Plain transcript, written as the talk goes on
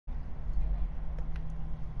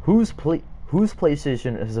Whose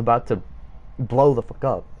PlayStation is about to blow the fuck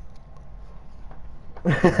up?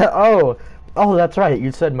 oh, that's right.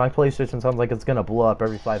 You said my PlayStation sounds like it's gonna blow up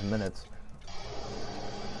every 5 minutes.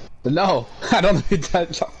 No, I don't think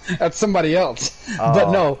that's somebody else.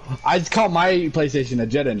 But no, I'd call my PlayStation a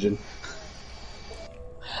jet engine.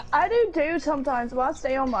 I do too sometimes, but I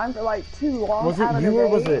stay on mine for like too long. Was it you or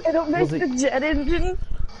was it? It don't make the jet engine.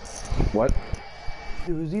 What?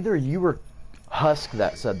 It was either you or Husk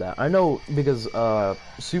that said that. I know because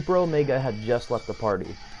Super Omega had just left the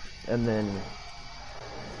party, and then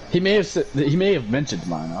he may have mentioned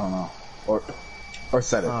mine. I don't know, or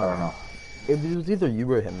said it. I don't know. It was either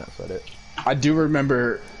you or him that said it. I do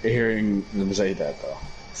remember hearing them say that though.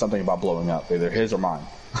 Something about blowing up, either his or mine.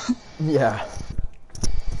 Yeah.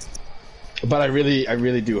 But I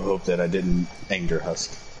really do hope that I didn't anger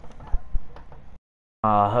Husk.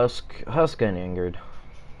 Husk got angered.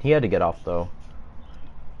 He had to get off though.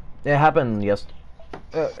 It happened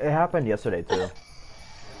yesterday too.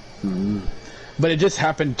 Mm. But it just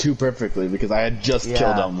happened too perfectly because I had just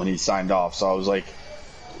killed him when he signed off. So I was like,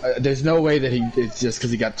 there's no way that it's just because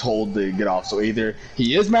he got told to get off. So either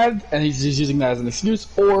he is mad and he's just using that as an excuse,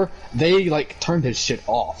 or they like turned his shit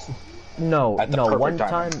off. No. One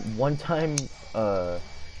time, it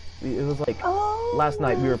was like last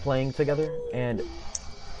night we were playing together, and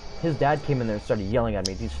his dad came in there and started yelling at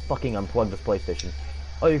me. He's fucking unplugged this PlayStation.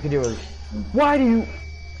 All you could hear was, "Why do you?"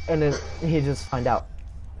 And then he just find out.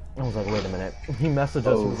 I was like, "Wait a minute." He messaged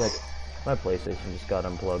us. He was like, "My PlayStation just got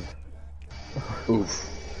unplugged." Oof.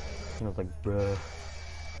 And I was like, "Bruh."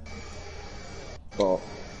 Well,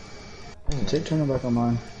 did they turn it back on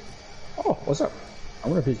mine? Oh, what's up? I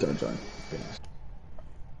wonder if he's gonna join.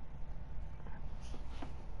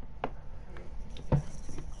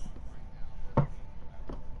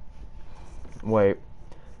 Wait,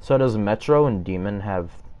 so does Metro and Demon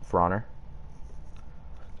have For Honor?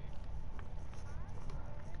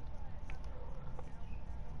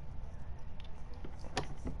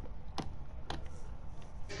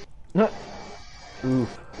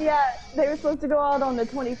 Oof. Yeah, they were supposed to go out on the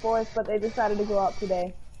 24th, but they decided to go out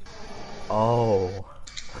today. Oh.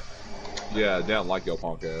 Yeah, they don't like your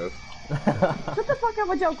punk ass. Shut the fuck up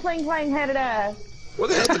with your clang-clang-headed ass. What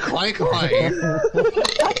the hell's a clank clank?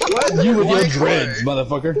 What? You with your dreads,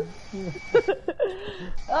 motherfucker.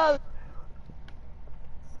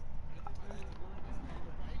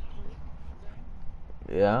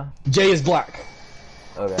 Yeah? Jay is black.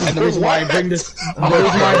 Okay. And the reason why I bring this,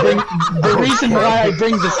 the reason why I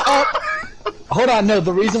bring this up. Hold on, no.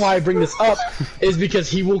 The reason why I bring this up is because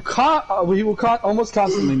he will almost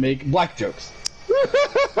constantly make black jokes.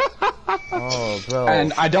 Oh, bro.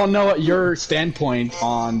 And I don't know what your standpoint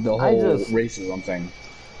on the whole racism thing.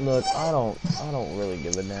 Look, I don't really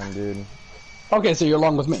give a damn, dude. Okay, so you're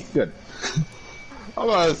along with me. Good. I'm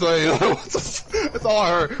about to say, that's all I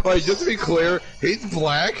heard. Like, just to be clear, he's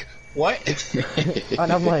black. What?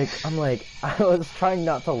 And I'm like, I was trying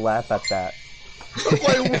not to laugh at that.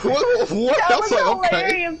 Like, what? That was like, a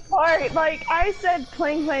hilarious part. Like, I said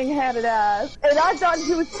clang-clang-headed ass, and I thought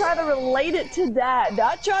he was trying to relate it to that,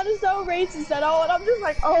 not trying to sound racist at all, and I'm just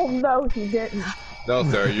like, oh no, he didn't. No,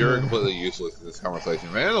 sir, you're completely useless in this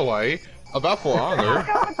conversation. Man, anyway, about For Honor.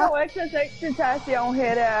 Come with your extraterrestrial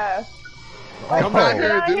head ass. Come back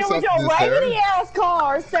here and do here with something, your raggedy ass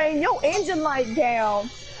car saying your engine light down.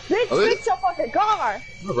 Bitch, fix your fucking car.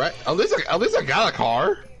 All right, at least I got a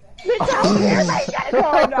car. Bitch, I don't care if I ain't got a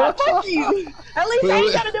car now. Fuck you. At least I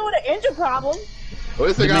ain't got to do with an engine problem. At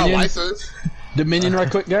least I got a license. Dominion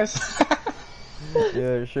right quick, guys.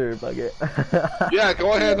 Yeah, sure, fuck it. Yeah,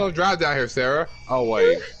 go ahead and drive down here, Sarah. Oh,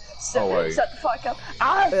 wait. Shut the fuck up.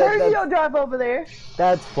 I'll turn you drive over there.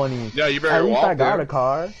 That's funny. Yeah, you better At least walk I got there. a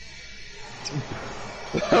car.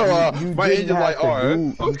 My engine light on.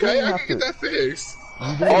 You Okay, didn't I have can get to- that fixed.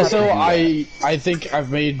 Also, I think I've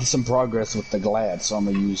made some progress with the Glad, so I'm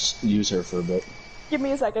gonna use her for a bit. Give me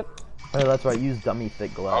a second. Oh, that's right. Use dummy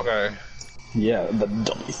thick glove. Okay. Yeah, the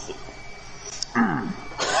dummy thing.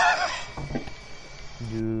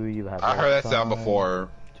 Do you have? I heard that sound before.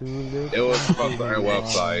 It was from the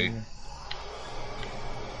website.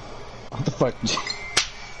 What the fuck?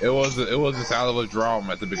 It was the sound of a drum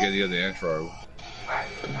at the beginning of the intro. I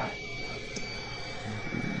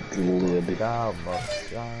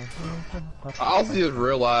also just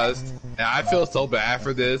realized, and I feel so bad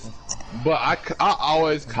for this, but I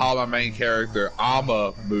always call my main character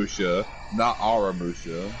Ama Musha, not Aura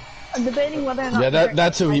Musha. I'm debating whether or not. Yeah,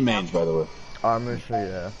 that's who he mains, by the way. Armor, sure,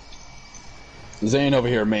 yeah. Zane over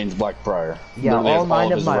here mains Black Prior. Yeah, Literally all has nine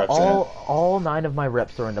of of his my reps in it. all 9 of my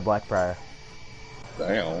reps are into Blackbriar.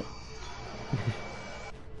 Damn.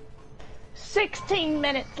 16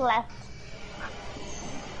 minutes left.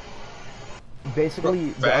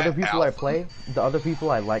 Basically, the other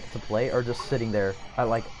people I like to play are just sitting there at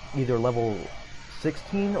like either level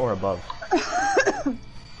 16 or above.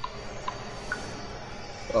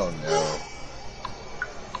 Oh no.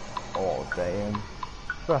 Oh damn.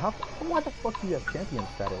 Bro, why the fuck do you have champion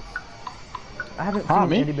status? I haven't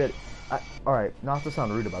seen anybody. Alright, not to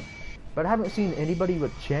sound rude about it, but I haven't seen anybody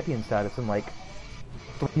with champion status in like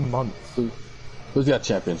 3 months. Who's got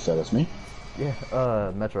champion status? Me?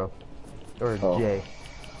 Yeah, Metro. Or Jay.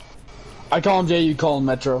 I call him Jay, you call him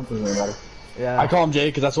Metro. Doesn't really matter. Yeah. I call him Jay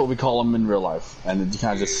because that's what we call him in real life. And it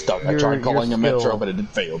kind of just stuck. I tried calling him Metro, but it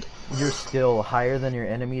failed. You're still higher than your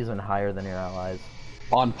enemies and higher than your allies.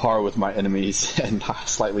 On par with my enemies and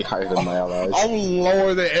slightly higher than my allies. I'm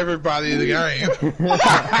lower than everybody in the game.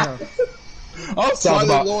 I'm slightly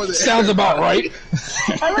lower than sounds about right.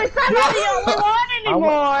 At least I'm not the only one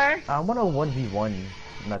anymore. I want a 1v1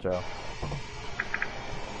 Metro.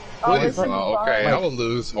 Please, okay, I will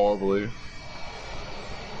lose horribly.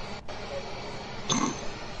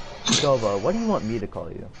 Dova, what do you want me to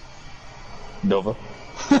call you? Dova.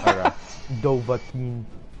 Alright. Dova King.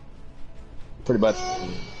 Pretty much.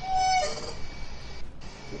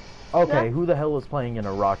 Okay, who the hell was playing in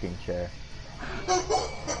a rocking chair?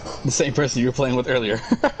 The same person you were playing with earlier.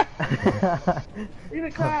 Leave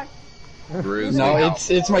it crack. No,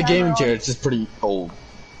 it's my gaming chair. It's just pretty old.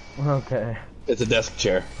 Okay. It's a desk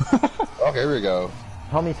chair. Okay, here we go.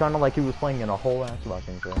 Tommy sounded like he was playing in a whole ass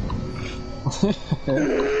rocking chair.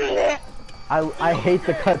 I hate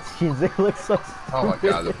the cutscenes. They look so stupid. Oh my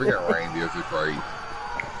god, the freaking reindeers are great.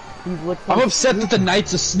 I'm upset that the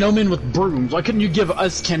Knights are snowmen with brooms. Why couldn't you give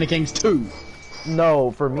us Candy Kings too?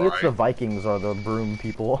 No, for me it's the Vikings are the broom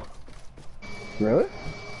people. Really?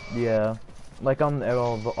 Yeah. Like on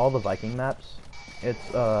all the Viking maps, it's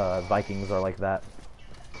Vikings are like that.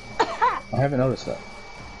 I haven't noticed that.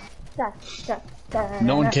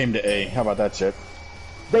 No one came to A. How about that shit?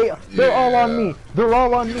 They're all on me. They're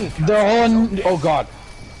all on me. They're all on. Oh god.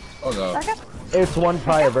 Oh no. It's one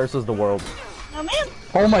Pyre versus the world. Oh man.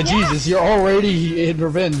 Oh my Jesus! You're already in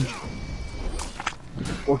revenge.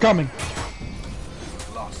 We're coming.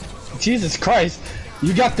 Jesus Christ!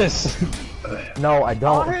 You got this. No, I All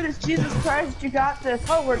don't. I heard is Jesus Christ, you got this.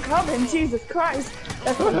 Oh, we're coming, Jesus Christ.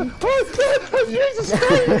 That's what Jesus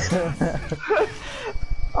Christ.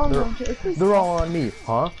 Oh no, Jesus. They're all on me,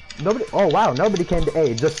 huh? Nobody. Oh wow, nobody came to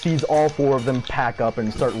A. Just sees all 4 of them pack up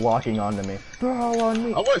and start locking onto me. They're all on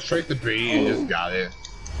me. I went straight to B and just got it.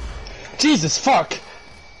 Jesus fuck!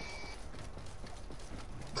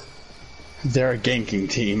 They're a ganking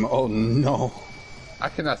team. Oh no. I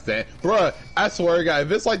cannot stand, bruh. I swear to God,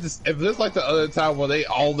 if it's like this, if it's like the other time when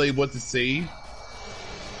they went to C,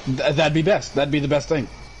 That'd be best. That'd be the best thing.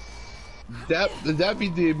 that'd be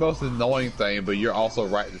the most annoying thing. But you're also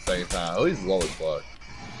right at the same time. At least low as fuck.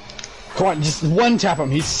 Come on, just one tap him.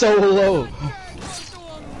 He's so low.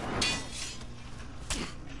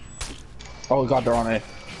 Oh god, they're on A.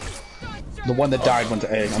 The one that died went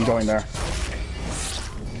to A. I'm going there.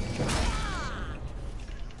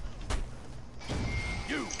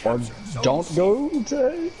 Or don't go to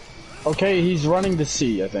A? Okay, he's running to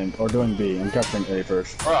C, I think. Or doing B. I'm capturing A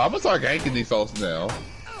first. Bro, I'm gonna start ganking these folks now.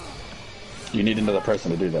 You need another person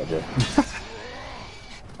to do that, Jay.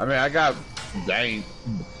 I mean, I got Dane,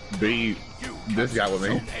 B, this guy with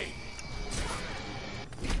me.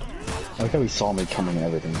 I like how he saw me coming and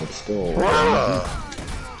everything, but still.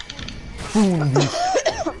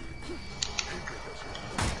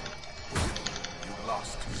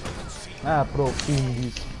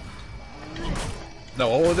 Profundis. No,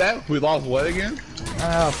 what was that? We lost what again?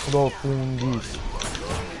 Profundis.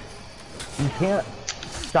 You can't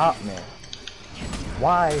stop me.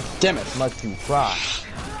 Why Damn it. must you try?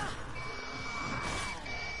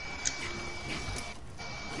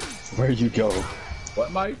 Where'd you go?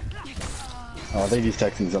 What, Mike? Oh, I think he's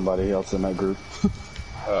texting somebody else in that group.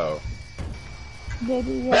 Oh.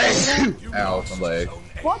 Baby, Ow, my leg.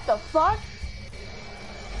 what the fuck?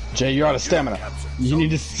 Jay, you're out of stamina. You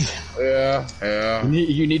need to. Yeah.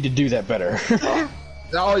 You need to do that better.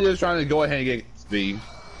 No, you're just trying to go ahead and get B.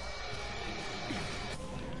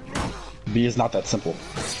 B is not that simple.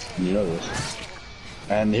 You know this.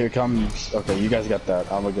 And here comes. Okay, you guys got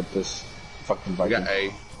that. I'm gonna get this fucking I Viking. got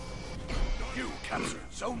A. You captured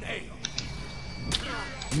Zone A.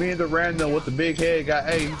 Me and the random with the big head got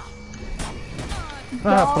A.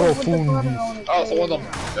 Profundis. Oh, so one of them.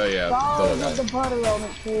 Oh yeah. Dog So I with got the it. butter on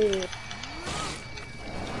it, too.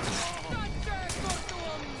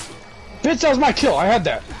 Bitch, that was my kill. I had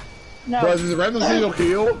that. No. Bro, is this a random single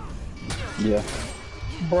kill? Yeah.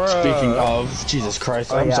 Bruh. Speaking of, Jesus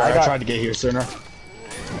Christ, I'm yeah, sorry, I tried to get here sooner.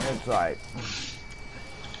 That's right.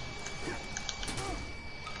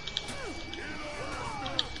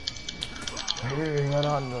 Here, get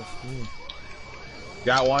on the screen.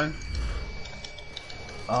 Got one?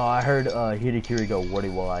 Oh, I heard Hidekiri go, "What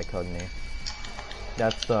will I Cogni?"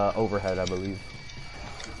 That's the overhead, I believe.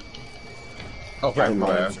 Okay, my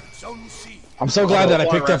bad. Zone C. I'm so glad that I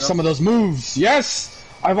picked up some of those moves. Yes!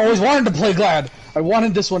 I've always wanted to play Glad. I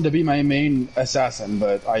wanted this one to be my main assassin,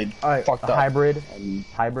 but I fucked up. Hybrid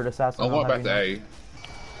assassin. I'm going back to A.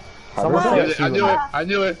 Someone say I knew it. I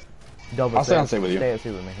knew it. Double I'll stay on C with you. Stay at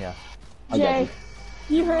C with me, yeah. Jay,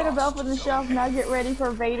 you heard about on the shelf. Now get ready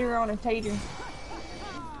for Vader on a tater.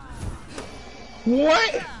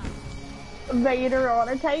 What? Vader on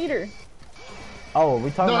a tater. Oh, are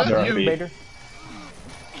we talking about that's the you. Vader?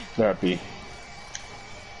 Therapy.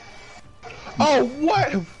 Oh,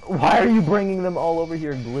 what? Why are you bringing them all over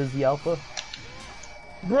here, Glizzy Alpha?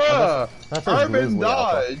 Bruh. That's a Urban Grizzly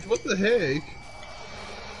Alpha. Dodge. What the heck?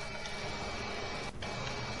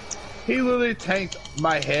 He literally tanked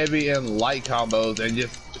my heavy and light combos and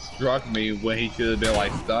just struck me when he should have been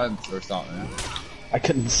like stunned or something. I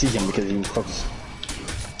couldn't see him because he was focused.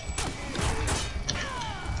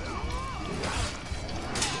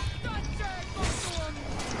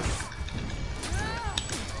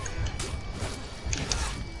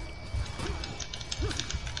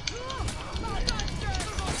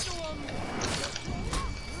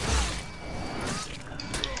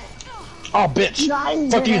 Oh, bitch!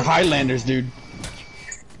 Fucking Highlanders, dude.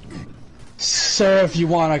 Sir, if you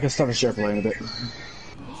want, I can start a share playing a bit.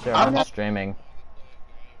 Sure, I'm streaming.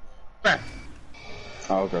 Oh,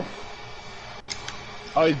 okay.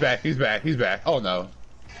 Oh, he's back. He's back. He's back. Oh no.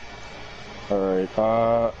 Alright,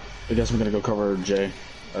 I guess I'm gonna go cover J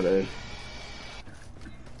at A.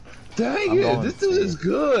 Dang it! This dude is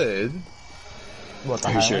good. What, the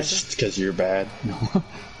Are you sure Highlander? it's because you're bad?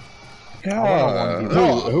 God.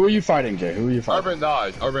 Who are you fighting, Jay? Who are you fighting? Urban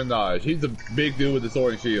Dodge. Urban Dodge. He's the big dude with the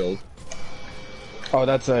sword and shield. Oh,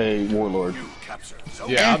 that's a warlord. You captured Zone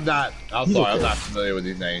Yeah, I'm not. I'm He's sorry. okay. I'm not familiar with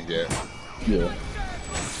these names yet. Yeah.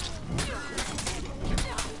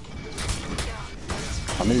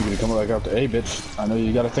 I knew you were gonna come back up to A, bitch. I know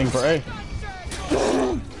you got a thing for A.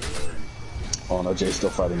 Oh no, Jay's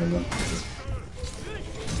still fighting again.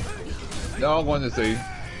 No, I'm going to see.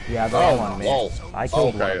 Yeah, they all want me. I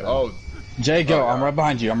killed one Okay. of them. Oh. Jay, go. Oh, I'm yeah. right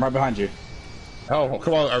behind you. I'm right behind you. Oh,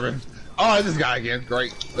 come on, Urban. Oh, it's this guy again.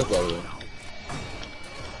 Great. Let's go.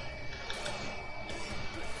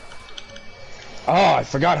 Oh, I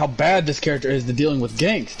forgot how bad this character is to dealing with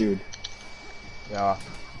ganks, dude. Yeah.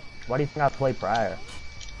 Why do you think I played prior?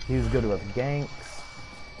 He was good with ganks.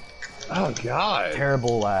 Oh God.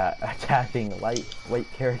 Terrible at attacking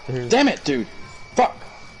lightweight characters. Damn it, dude. Fuck.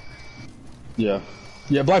 Yeah.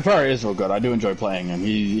 Yeah, Blackfire is real good. I do enjoy playing him.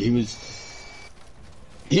 He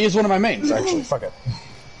is one of my mains, actually. Fuck it.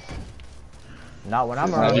 Not when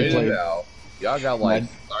I'm How around. do you play? Y'all got like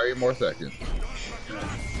 30 more seconds.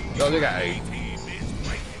 No, they got 8.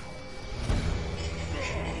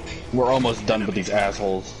 We're almost done with these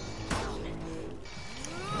assholes.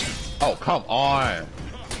 Oh, come on.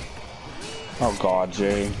 Oh god,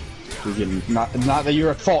 Jay. You're getting, not that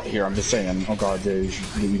you're at fault here, I'm just saying. Oh god, Jay, you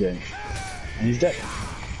should be getting. And he's dead.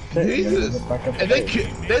 Okay, Jesus. back up to And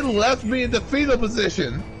A. they left me in the fetal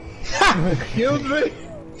position. Killed me.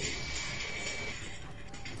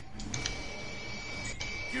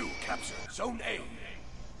 You captured Zone A.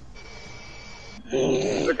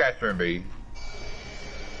 Look at me.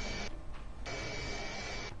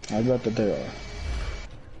 I bet that they are.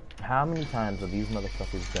 How many times are these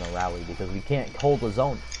motherfuckers gonna rally because we can't hold the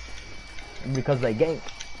zone? Because they gank.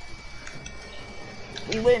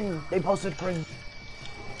 We win! They posted cringe.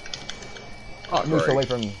 Oh, Moose great. away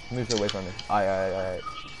from me. Moose away from me. Alright.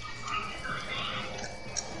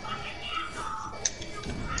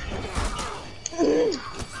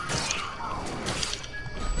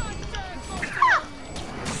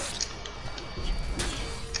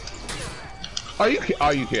 Are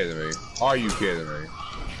you kidding me? Are you kidding me?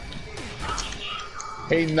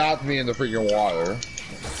 He knocked me in the freaking water.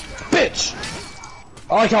 Bitch!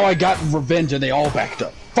 I like how I got revenge and they all backed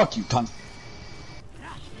up. Fuck you, cunt.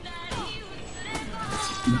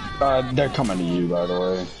 They're coming to you, by the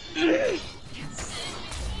way.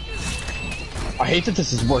 I hate that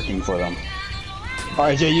this is working for them.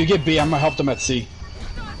 Alright, Jay, you get B. I'm gonna help them at C.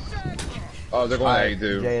 Oh, they're going Alright, to A,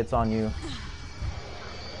 dude. Jay, it's on you.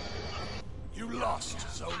 You lost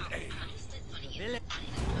Zone A. Your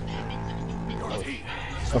team.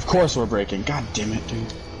 Of course we're breaking. God damn it,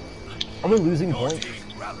 dude. Are we losing Your points? team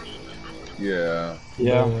rallied. Yeah.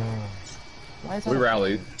 Yeah. Why is We that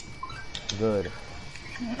rallied. good?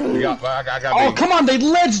 We got. I got Oh, me. come on, they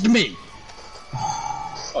ledged me!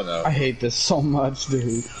 Oh no. I hate this so much,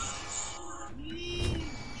 dude.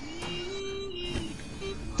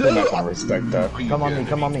 They're not gonna respect that. Are you Come on kidding me,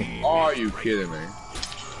 come on me. Are you kidding me?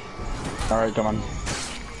 Alright, come on.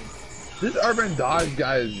 This urban dodge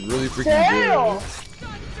guy is really freaking Damn! good.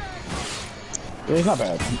 Yeah, he's not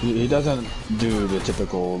bad. He doesn't do the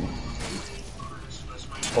typical...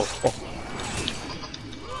 Oh.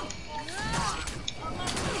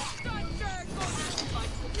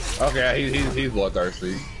 Okay, he's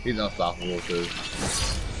bloodthirsty. He's unstoppable too.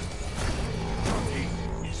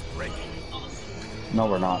 Is breaking. No,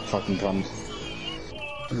 we're not. Fucking come.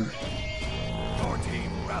 Your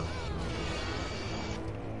team rally.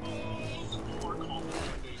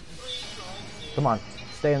 Come on,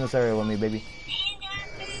 stay in this area with me, baby.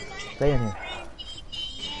 Stay in here.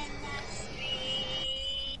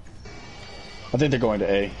 I think they're going to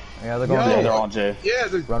A. Yeah, they're going. Yo. Yeah, they're on J. Yeah,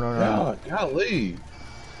 they're Run. Golly.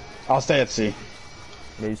 I'll stay at C.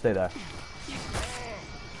 Yeah, you stay there.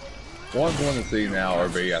 One's going to C now or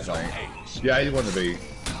B, I think. Yeah, he's going to B.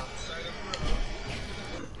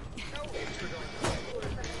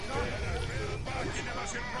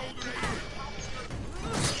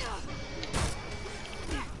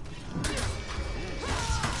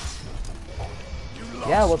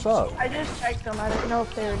 Yeah, what's up? I just checked them. I didn't know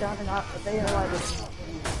if they were done or not, but they are like.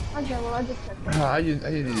 Okay, well, I just checked them. I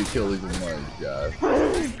didn't need to kill these one of these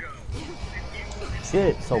guys.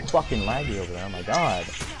 Shit, it's so fucking laggy over there. Oh my god.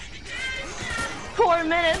 4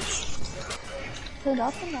 minutes. So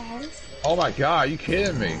nothing else. Oh my god, are you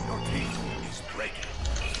kidding me? Your team is breaking.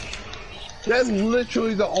 That's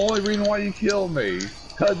literally the only reason why you killed me.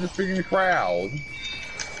 Cause the freaking crowd.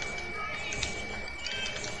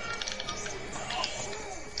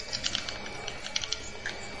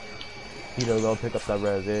 Tito, go pick up that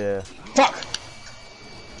res, yeah. Fuck!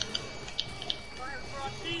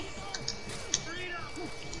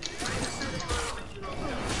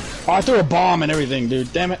 Oh, I threw a bomb and everything,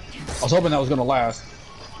 dude. Damn it. I was hoping that was gonna last.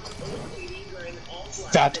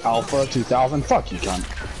 Fat Alpha 2000. Fuck you, cunt.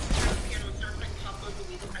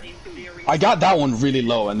 I got that one really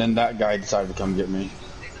low, and then that guy decided to come get me.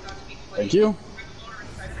 Thank you.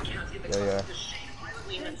 Yeah.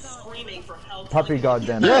 Puppy guard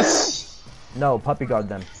them. Yes! No, puppy guard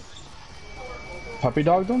them. Puppy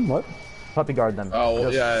dog them? What? Puppy guard them. Oh, well,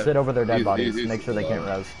 Just yeah. sit over their dead He's- bodies. he's- Make sure they can't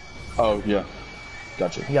res. Oh, yeah.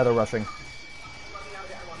 Gotcha. Yeah, they're rushing.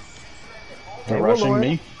 They're Hey, rushing Lord.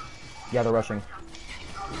 me? Yeah, they're rushing.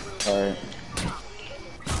 Alright.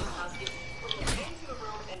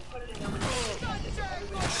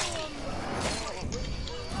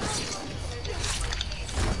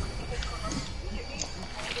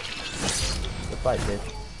 Good fight, bitch.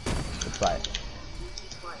 Good fight.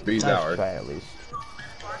 B's Nice hour. try at least.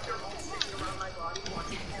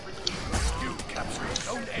 You captured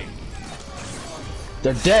Zone A.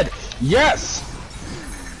 They're dead! Yes!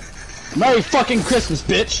 Merry fucking Christmas,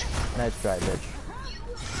 bitch! Nice try, bitch.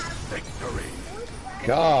 Victory.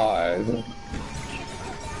 God.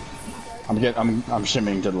 I'm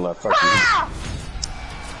shimmying to the left. Fuck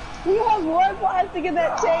you. You have one plastic in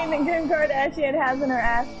that chain and Kim Kardashian has in her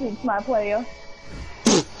ass cheeks, my player.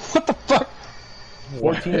 What the fuck?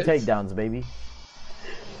 14 takedowns, baby.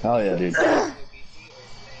 Hell yeah, dude.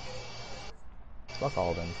 Fuck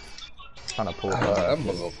all of them. Trying to pull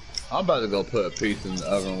it I'm about to go put a piece in the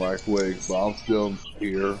oven right quick, but I'm still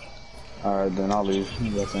here. Alright, then I'll leave.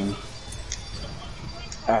 Listen.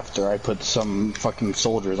 After I put some fucking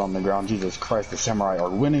soldiers on the ground, Jesus Christ, the samurai are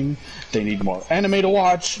winning. They need more anime to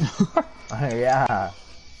watch. Yeah.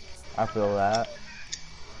 I feel that.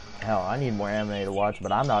 Hell, I need more anime to watch,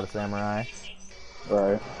 but I'm not a samurai.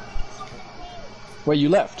 Right. Wait, you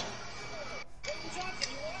left?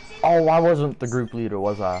 Oh, I wasn't the group leader,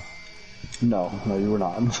 was I? No, you were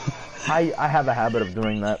not. I have a habit of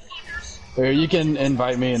doing that. Here, you can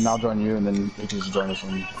invite me and I'll join you, and then you can just join us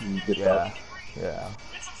when you get Yeah. Yeah.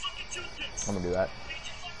 I'm gonna do that.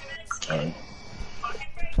 Alright.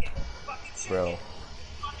 Bro.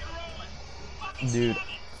 Dude,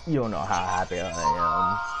 you don't know how happy I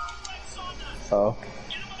am. Oh.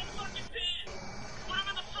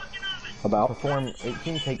 About? Perform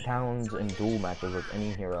 18 takedowns in duel matches with any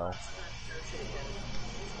hero.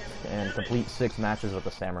 And complete 6 matches with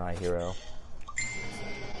a samurai hero.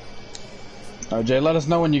 Alright, Jay, let us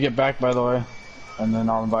know when you get back, by the way. And then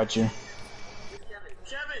I'll invite you.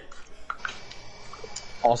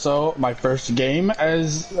 Also, my first game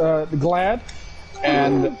as Glad.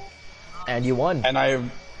 And And you won.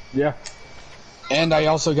 yeah. And I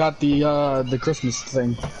also got the Christmas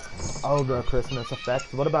thing. Oh, the Christmas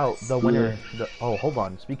effects. What about the winter? Oh, hold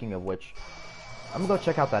on. Speaking of which, I'm gonna go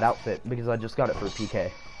check out that outfit because I just got it for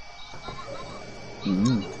PK.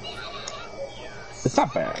 It's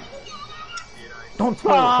not bad. Don't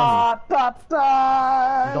spoil it for me.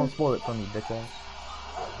 Ba-ba. Don't spoil it for me, bitch ass.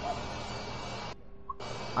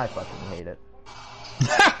 I fucking hate it.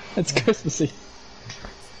 It's Christmassy.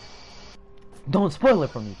 Don't spoil it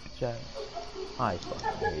for me, bitch ass. I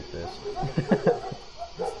fucking hate this.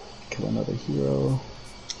 Kill another hero.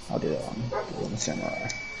 I'll do that one. Kill the samurai.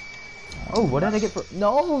 Oh, what did I get for?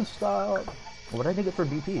 No, stop. What did I get for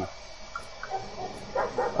BP?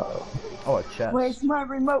 Oh, a chest. Where's my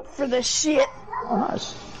remote for this shit? Oh,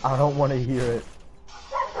 nice. I don't want to hear it.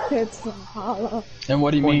 It's Valhalla. And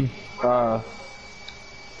what do you mean? What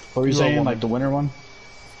were you saying? Like the winter one?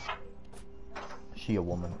 She a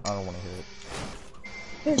woman. I don't want to hear it.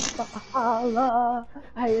 It's Valhalla.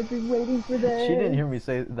 I have been waiting for this. She didn't hear me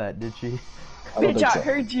say that, did she? Bitch, I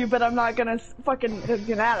heard you, but I'm not gonna fucking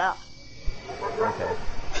get out. Okay.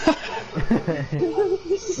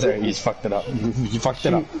 There, he's fucked it up. You fucked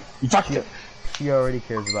it up. You fucked it. She already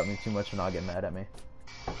cares about me too much to not get mad at me.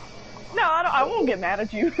 No, I won't get mad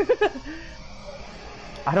at you.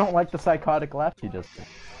 I don't like the psychotic laugh she just did.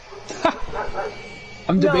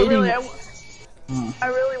 I'm debating. No, really, I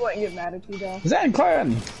really wouldn't get mad at you though. Zan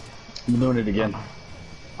Clan! I'm doing it again.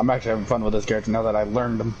 I'm actually having fun with this character now that I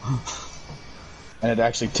learned him. And it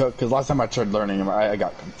actually took, because last time I tried learning him, I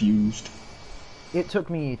got confused. It took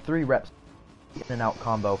me 3 reps in and out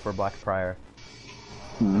combo for Blackbriar.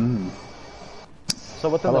 So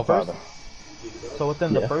within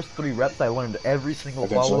the first 3 reps, I learned every single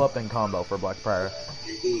follow-up and combo for Blackbriar.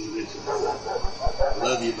 I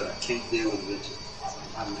love you, but I can't deal with bitches.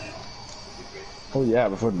 I'm now. Oh yeah,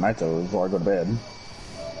 before the night though, before I go to bed.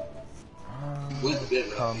 Went to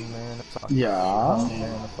bed, Yeah,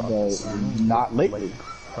 but not lately.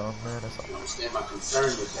 I understand my concern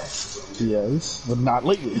with that. Yes, but not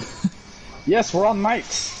lately. Yes, we're on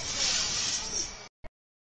nights.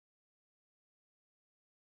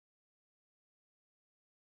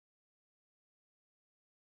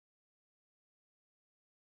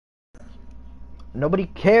 Nobody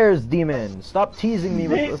cares, Demon! Stop teasing me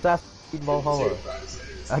with Assassin's Creed Valhalla.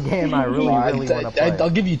 A game I really want to play. I'll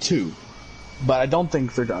give you 2. But I don't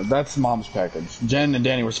think they're done. That's Mom's package. Jen and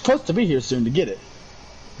Danny were supposed to be here soon to get it.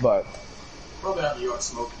 But... Probably out in New York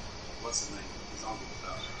smoking. What's his name? He's on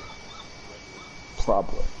the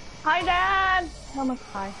Probably. Hi, Dad! Tell me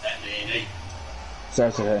hi. Hey.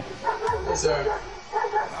 Sarah said hey. Hey, sir.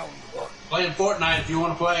 Playing Fortnite if you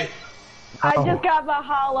want to play. I just got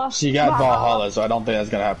Valhalla. She got Valhalla, so I don't think that's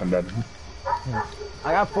gonna happen, Dad.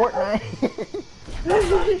 I got Fortnite!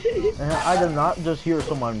 And I did not just hear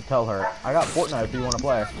someone tell her, I got Fortnite if you want to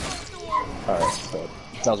play. Alright, but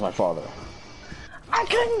that was my father. I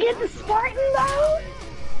couldn't get the Spartan though!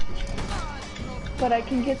 But I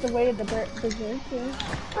can get the way of the Berserker.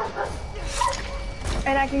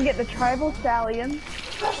 And I can get the Tribal Stallion.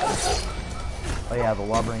 Oh yeah, the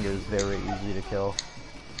Lawbringer is very easy to kill.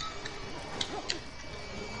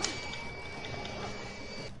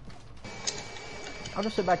 I'll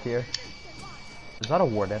just sit back here. Is that a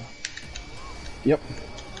warden? Yep.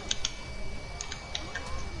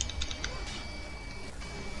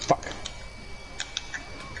 Fuck.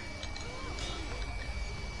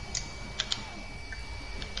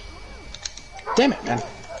 Damn it, man.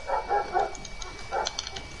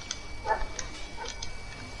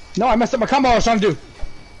 No, I messed up my combo I was trying to do.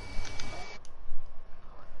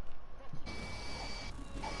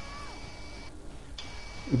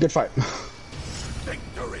 Good fight.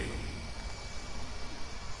 Victory.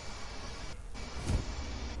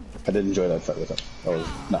 I did enjoy that fight with him. That was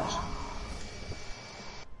nice.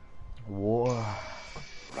 War.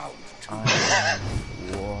 Round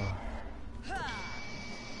 2. War.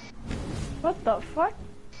 What the fuck?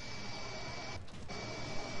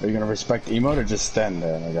 Are you gonna respect emote or just stand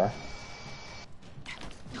there, my guy?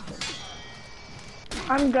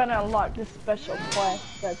 I'm gonna unlock this special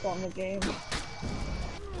quest that's on the game.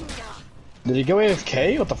 Did he go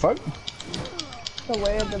AFK? What the fuck? The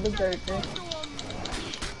way of the Berserker.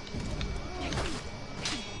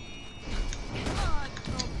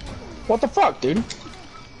 What the fuck, dude?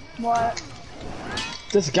 What?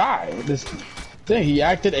 This guy, this thing, he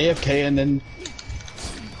acted AFK and then...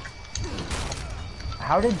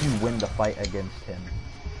 How did you win the fight against him?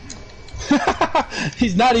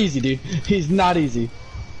 He's not easy, dude. He's not easy.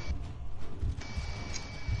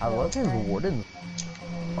 I love his wardens.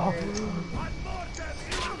 Oh,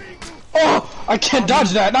 Oh! I can't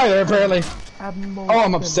dodge that neither, apparently. Oh,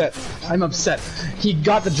 I'm upset. I'm upset. He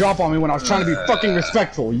got the drop on me when I was trying to be fucking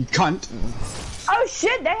respectful, you cunt. Oh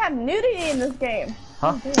shit, they have nudity in this game.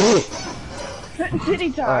 Huh?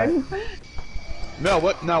 Titty time. No,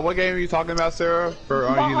 what game are you talking about, Sarah? For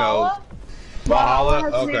you know, Valhalla?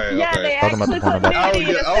 Valhalla? Okay, Yeah, okay. they Talking about actually the put porno.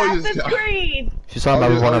 nudity in Oh, Assassin's yeah. Creed. She's talking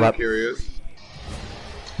about one about curious.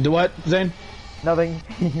 Do what, Zane? nothing.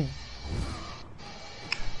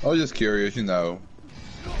 I was just curious, you know.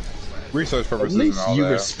 Research At purposes and least all you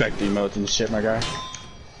that. respect emotes and shit, my guy.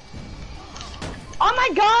 Oh my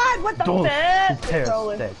god, what the Don't fuck? tear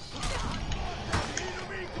Controller. this.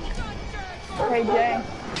 Hey Jay.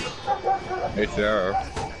 Hey, Sarah.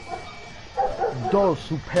 Dos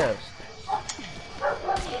supers.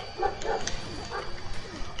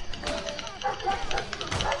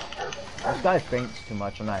 This guy faints too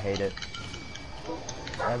much and I hate it.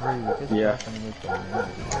 Every week is Yeah.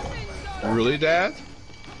 Really, Dad?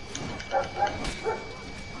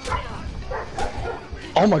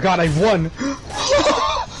 Oh my god, I won!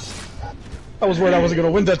 I was worried I wasn't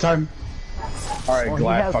gonna win that time. Alright, Well, he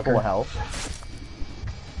glad has full fucker. health.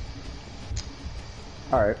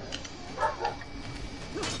 Alright.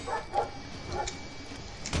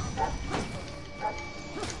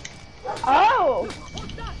 Oh!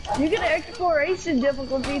 You get an exploration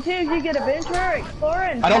difficulty too. You get adventure, explorer,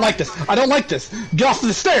 and I don't like this. I don't like this. Get off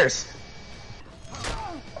the stairs.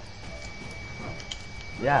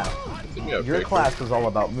 Yeah. Give me a Your picture. class is all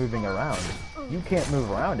about moving around. You can't move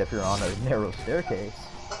around if you're on a narrow staircase.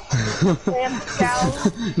 Sam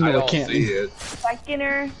Scout, I No, I don't can't. see it.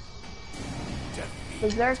 Vikinger,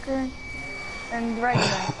 Berserker, and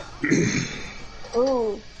Ragnar.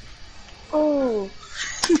 Ooh. Ooh.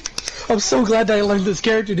 I'm so glad that I learned this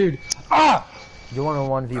character, dude. Ah! You want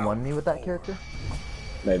to 1v1 me with that character?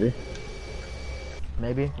 Maybe.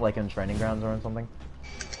 Maybe? Like in Training Grounds or something?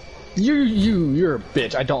 You're a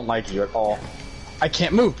bitch. I don't like you at all. I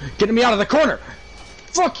can't move. Get me out of the corner.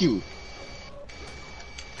 Fuck you.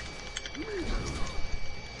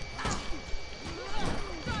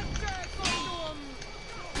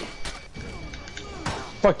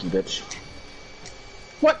 Fuck you, bitch.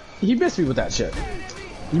 What? He missed me with that shit.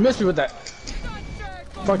 You missed me with that.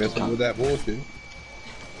 Fuck you, Messing with that bullshit.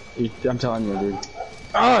 I'm telling you, dude.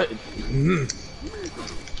 Ah!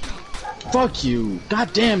 Fuck you.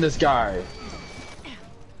 God damn this guy.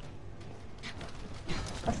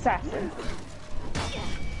 Assassin.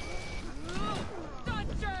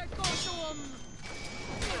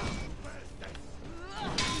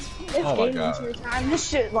 This Oh my game God. is your time. This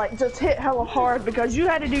shit like just hit hella hard because you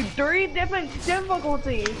had to do 3 different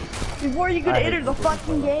difficulties before you could I hate enter the people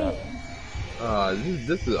fucking play like game.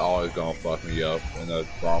 This is always gonna fuck me up in the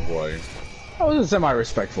wrong way. That was a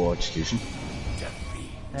semi-respectful execution.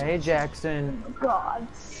 Hey Jackson. God.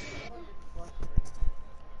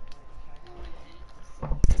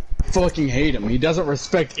 Fucking hate him. He doesn't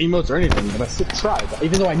respect emotes or anything, but I still tried,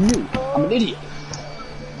 even though I knew. I'm an idiot.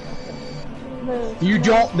 You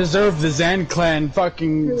don't deserve the Zan Clan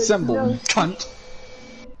fucking symbol, you cunt.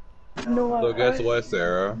 No So guess what,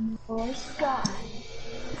 Sarah? No sky.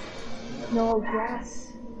 No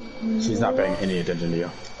grass. She's not paying any attention to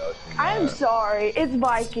you. I'm sorry, it's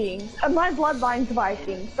Vikings. My bloodline's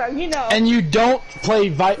Vikings, so you know. And you don't play a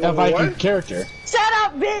Viking What? character. Shut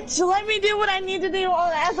up, bitch! Let me do what I need to do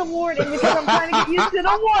as a warden because I'm trying to get used to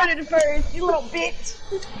the warden first, you little bitch.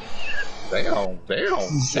 Damn.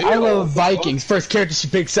 I love Vikings. First character she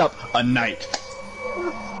picks up, a knight.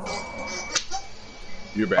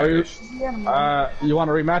 You're Are you, banished. you want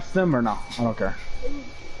to rematch them or no? I don't care.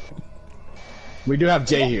 We do have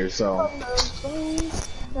Jay here, so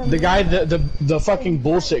the guy, the fucking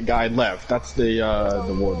bullshit guy left. That's the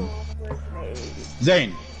warden.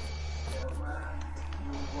 Zane.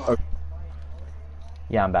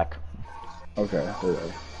 Yeah, I'm back. Okay.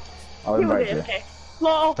 I'll You invite did, you. okay.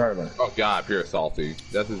 Lol. Sorry about it. Oh God, Pure Salty.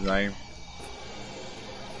 That's his name.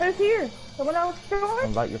 Who's here? Someone else join?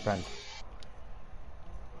 Invite your friend.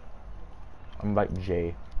 Invite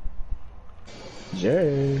Jay.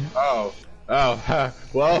 Jay. Oh.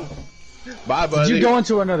 Well, bye, buddy. Did you go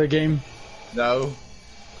into another game? No.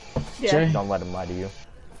 Yeah. Jay? Don't let him lie to you.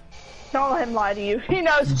 Don't let him lie to you. He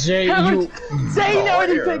knows. Jay, how you. much- Say you know what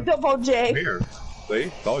he here. picked up on Jay. Here.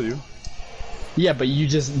 See? Told you. Yeah, but you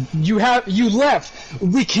left.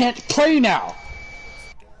 We can't play now.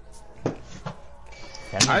 Can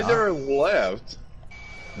you I not? never left.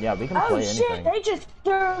 Yeah, we can Oh play shit, anything. they just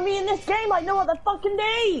threw me in this game like no other fucking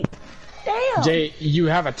day. Damn. Jay, you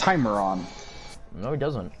have a timer on. No, he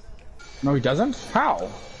doesn't. No, he doesn't? How?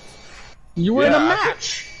 You were in a Yeah, I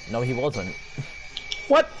match. No, he wasn't.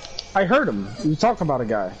 What? I heard him. You talking about a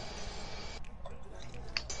guy.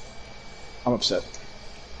 I'm upset.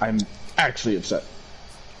 I'm actually upset.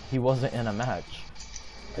 He wasn't in a match.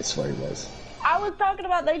 I swear he was. I was talking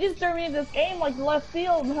about they just threw me in this game like left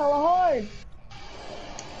field and hella hard.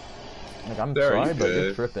 Like, I'm There, sorry, you but you're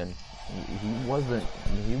good. tripping. He wasn't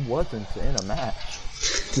in a match.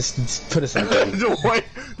 Just put us in the game. the way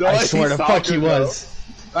I swear he's to fuck he talking, was.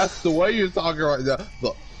 though, that's the way you're talking right now.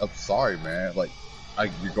 Look, I'm sorry, man. Like,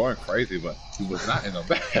 you're going crazy, but he was not in a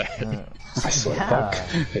match. I swear to Yeah.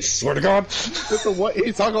 fuck. I swear to God. That's the way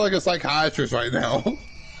he's talking like a psychiatrist right now.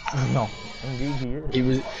 No, indeed he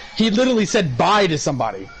is. He literally said bye to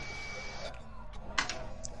somebody.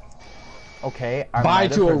 Okay, I Bye might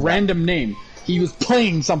have to a heard that. random name. He was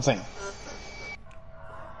playing something.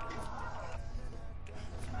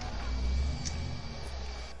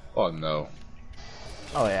 Oh no.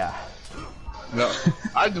 Oh yeah. No.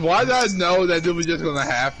 Why did I know that it was just gonna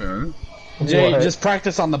happen? Jay, What? just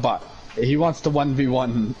practice on the bot. He wants to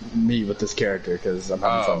 1v1 me with this character because I'm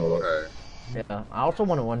having fun with it. Okay. Yeah, I also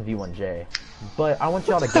want to 1v1 Jay, but I want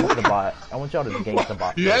y'all to gank the bot. I want y'all to gank the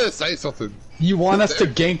bot. You had to say something. You want us to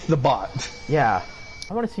gank the bot? Yeah,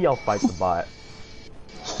 I want to see y'all fight the bot.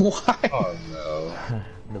 Why? Oh no.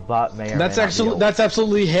 The bot may or That's may not actually be that's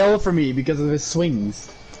absolutely hell for me because of his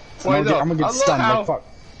swings. Wait, I'm no, gonna I get love stunned how- like fuck.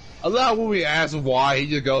 I love when we ask why, he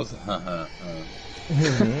just goes,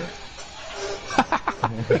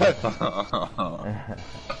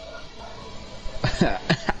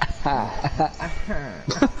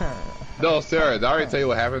 No, Sarah, did I already tell you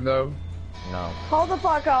what happened though? No. Hold the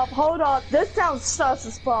fuck up, hold on. This sounds sus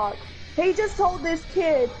as fuck. He just told this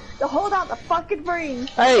kid to hold out the fucking ring.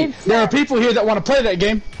 Hey, and there are said, people here that want to play that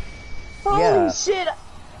game. Holy Yeah. shit.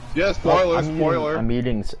 Yeah, spoiler, I'm spoiler. I'm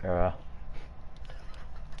eating, Sarah.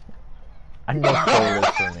 I know spoilers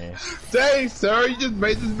for me. Dang, Sarah, you just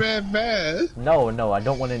made this man mad. No, I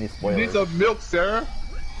don't want any You spoilers. need some milk, Sarah.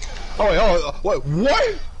 Oh, wait,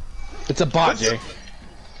 what? It's a bot, Jay.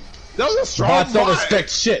 That was a strong Bots don't bot. respect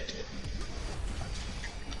shit.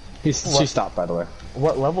 She stopped, by the way.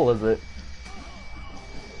 What level is it?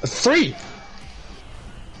 3.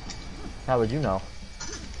 How would you know?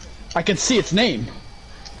 I can see its name.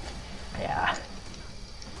 Yeah.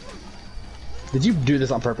 Did you do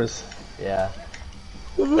this on purpose? Yeah.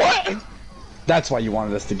 What? That's why you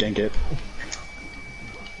wanted us to gank it.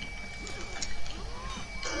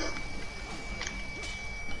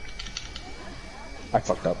 I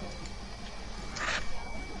fucked up.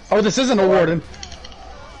 Oh, this isn't a warden.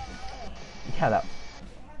 Yeah, that.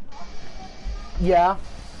 Yeah.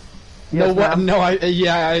 No, Yes, what? ma'am. No,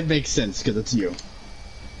 yeah, it makes sense because it's you.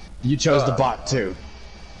 You chose the bot too.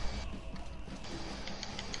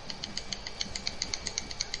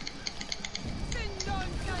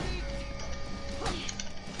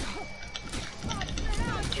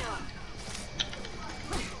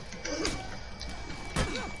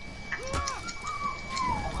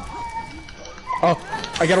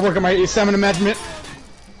 Oh, I gotta work on my stamina management.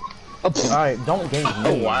 Oh, pfft. Alright, don't gank me.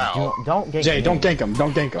 Oh, wow. Don't gank Jay, me. don't gank him.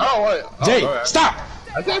 Don't gank him. Oh, wait. Oh, Jay, alright. stop!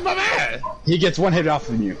 I said my man. He gets one hit off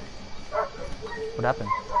from you. What happened?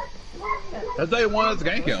 I thought you wanted to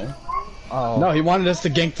gank him. Oh, No, he wanted us to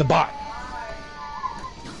gank the bot.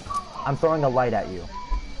 I'm throwing a light at you.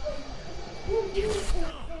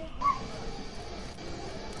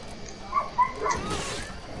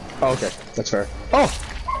 Oh, okay, that's fair. Oh!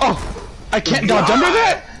 I can't dodge under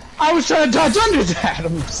that? I was trying to dodge under that!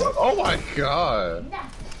 I'm upset. Oh my god.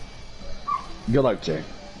 Good luck, Jay.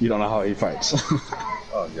 You don't know how he fights.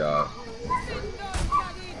 Oh god.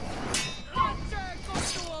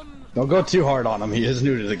 Don't go too hard on him, he is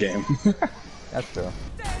new to the game. That's true.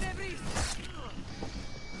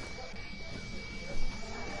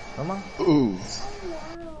 Come on. Ooh.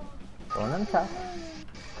 Going on top.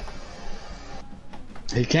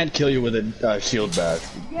 He can't kill you with a shield bash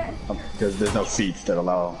because there's no feats that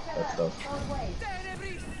allow that stuff.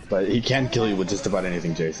 But he can kill you with just about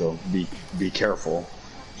anything, Jay. So be careful.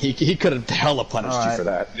 He could have hella punished you Alright. for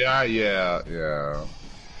that. Yeah.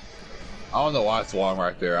 I don't know why I swung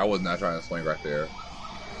right there. I was not trying to swing right there.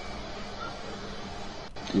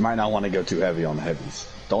 You might not want to go too heavy on the heavies.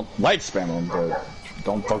 Don't light spam him, but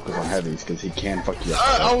don't focus on heavies because he can fuck you up.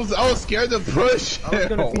 I was scared to push. I was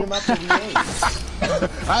gonna feed him after the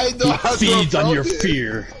eight. I didn't know how to Feeds on your approach it.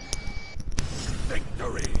 fear.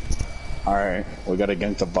 Victory. Alright, we gotta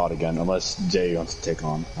gank the bot again, unless Jay wants to take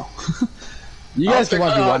on. No. You guys can take-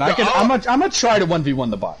 1v1. I'm no. gonna try to 1v1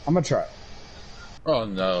 the bot. I'm gonna try. Oh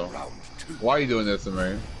no. Round 2. Why are you doing this to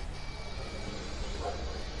me?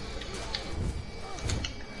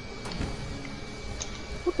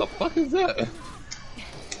 What the fuck is that?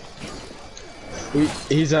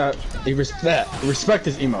 He respect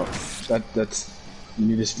his emote. That's you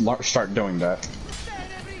need to start doing that.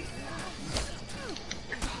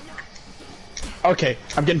 Okay,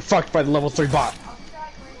 I'm getting fucked by the level 3 bot.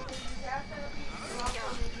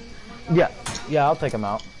 Yeah, I'll take him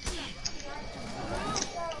out.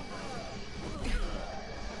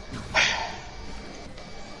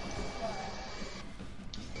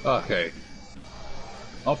 Okay.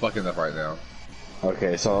 I'm fucking up right now.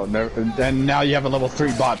 Okay, so then now you have a level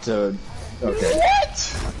 3 bot to. Okay.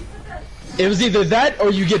 What? It was either that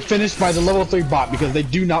or you get finished by the level 3 bot because they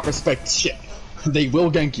do not respect shit. They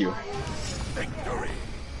will gank you. I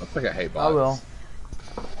think I hate bots. I will.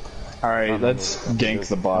 Alright, let's gank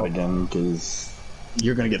the bot again because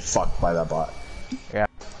you're gonna get fucked by that bot. Yeah.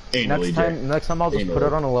 Anally, Next time I'll just put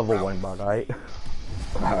it on a level 1 bot, alright?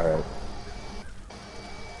 Alright.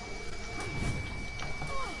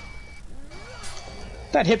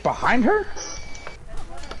 That hit behind her?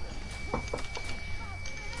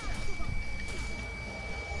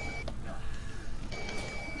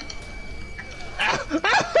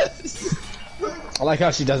 I like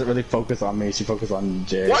how she doesn't really focus on me, she focuses on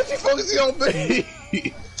Jay. Why is she focusing on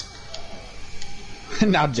me?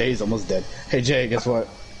 Now Jay's almost dead. Hey Jay, guess what?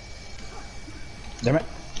 Damn it.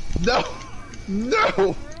 No!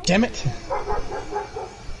 No! Damn it.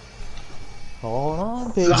 Hold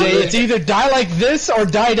on, baby. Jay, it's either die like this or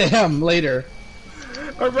die to him later.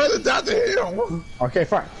 I'd rather die to him! Okay,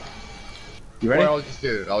 fine. You ready? Well, I was just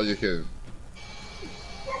kidding. I was just kidding.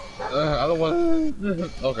 I don't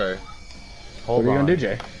want. Okay. Hold what are you on. gonna do,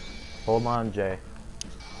 Jay? Hold on, Jay.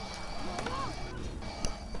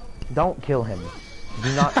 Don't kill him.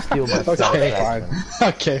 Do not steal my stuff. Okay, fine.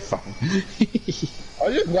 Okay, fine.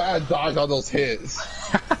 I'm just glad I dodged all those hits.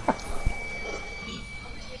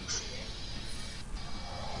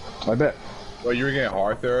 I bet. Well, you were getting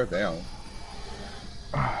hard there? Damn.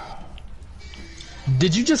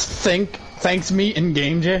 Did you just thanks me in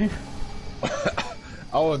game, Jay?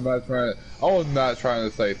 I was not trying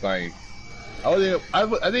to say thanks. I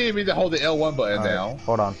didn't even mean to hold the L1 button down.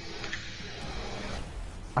 Hold on.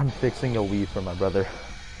 I'm fixing a Wii for my brother.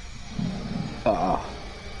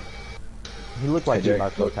 He looked like Hey, Jay, he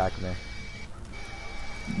about to attack me.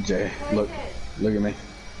 Jay, look at me.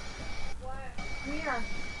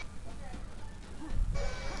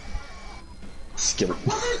 Skip it.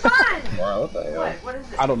 Wow, what the hell? What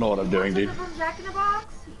is it? I don't know what I'm doing, dude. From Jack in the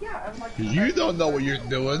Box? Yeah, I'm like. You don't know what you're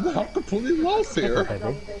doing. I'm completely lost here. Okay,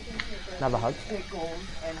 babe. Have a hug.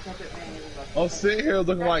 I'm sitting here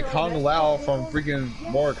looking like Kong Lao from freaking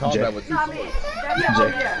Mortal Kombat Jay. with two Not me. swords.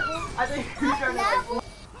 Yeah, I think you're trying to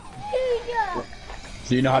like.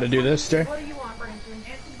 Do you know how to do this, Jay? What do you want, Brandon?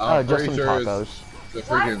 I'm Just pretty some sure tacos. it's the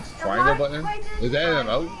freaking triangle button. Is that an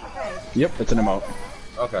emote? Yep, it's an emote.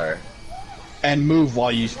 Okay. And move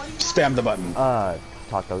while you spam the button.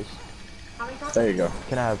 Tacos. There you go.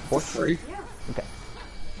 Can I have pork? Free. Okay.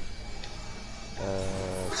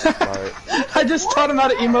 Start. I just taught him how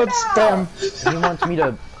to emote spam. He wants me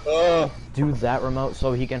to do that remote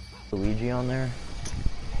so he can put Luigi on there.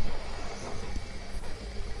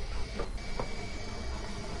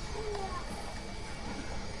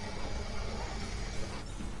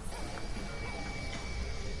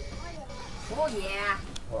 Oh, yeah.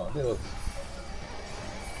 Oh, it looks-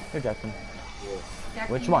 Here, Jackson.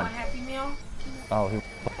 Jackson, Which you one? Want a Happy Meal? Oh, he.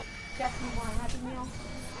 Jackson, you want a Happy Meal?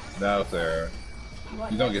 No, sir.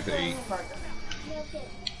 Want You don't get to Happy eat. Meal or burger?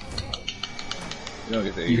 You don't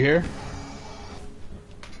get to You eat. here?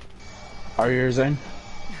 Are you here, Zane?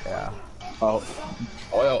 Yeah. Oh,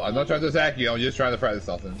 Oh, no, I'm not trying to attack you. I'm just trying to practice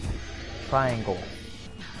something. Triangle.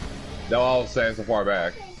 That's all I was saying so far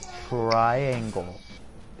back. Triangle.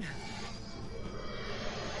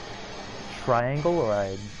 Triangle or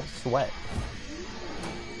I sweat.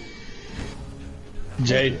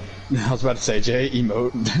 Jay. I was about to say, Jay,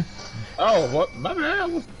 emote. Oh, what? My bad. I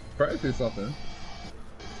was practicing something.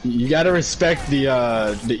 You gotta respect the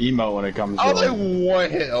emote when it comes to I was like like, one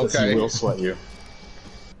hit. he Okay. will sweat you.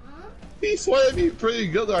 He sweated me pretty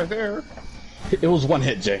good right there. It was one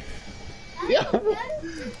hit, Jay. Yeah.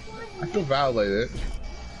 I feel violated.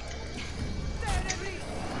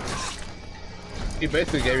 He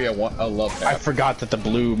basically gave me a love I tap. forgot that the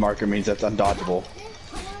blue marker means that's undodgeable.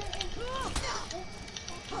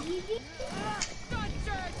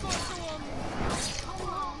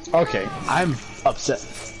 Okay, I'm upset.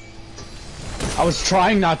 I was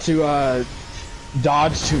trying not to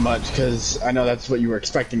dodge too much because I know that's what you were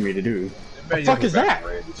expecting me to do. The fuck is that?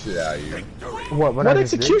 The shit out of you. What What I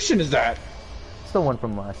just did? execution is that? It's the one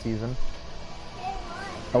from last season.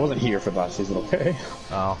 I wasn't here for last season, okay?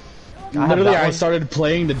 Oh. Literally, that I one. started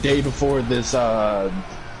playing the day before this Battle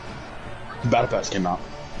Pass came out.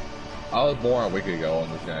 I was born a week ago on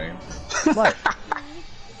this game. What?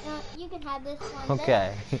 You can have this one.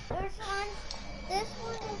 Okay. There's one. This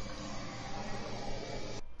one.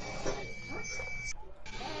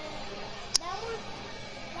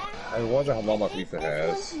 I wonder how long my pizza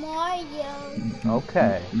has. This one's Mario.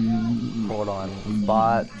 Okay. Hold on.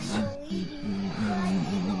 Bots.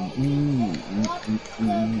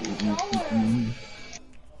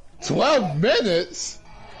 12 minutes?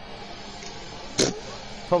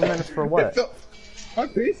 12 minutes for what? My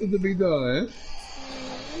pizza to be done.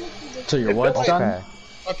 So your what's done? Okay.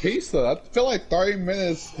 My pizza. I feel like 30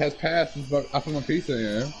 minutes has passed since I put my pizza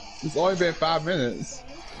in. It's only been 5 minutes.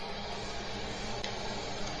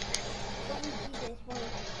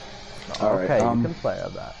 Alright, Okay, you can play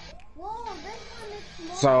on that. Whoa, this one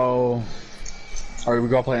is So, small. are we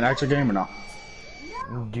gonna play an actual game or not?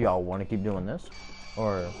 Do y'all want to keep doing this?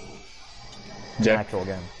 Or an Yeah. actual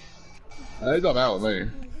game? It don't matter with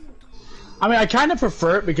me. I mean, I kind of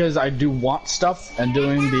prefer it because I do want stuff, and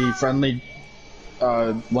doing the friendly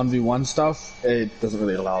 1v1 stuff, it doesn't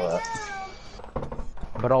really allow that.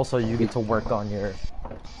 But also, you get to work on your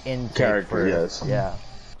intake Character, for, yes. Yeah.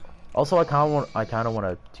 Also, I kind of want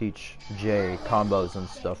to teach Jay combos and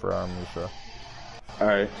stuff for Armusha.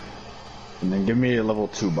 Alright. And then give me a level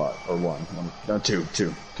 2 bot, or 1. No, 2,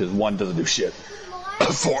 because 1 doesn't do shit.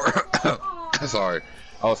 4. Sorry.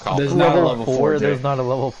 I was calling. There's not a level 4, Jay. There's not a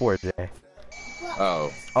level 4, Jay. Oh.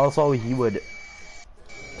 Also, he would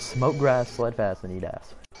smoke grass, sled fast, and eat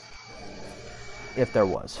ass. If there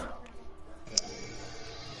was.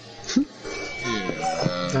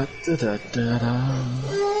 Yeah.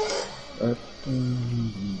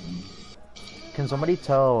 Can somebody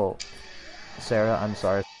tell Sarah I'm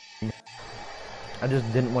sorry? I just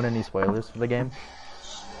didn't want any spoilers for the game.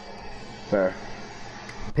 Fair.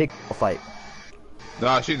 Pick a fight.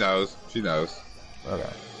 No, she knows. She knows.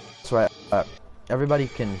 Okay. That's right. Everybody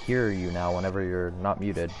can hear you now whenever you're not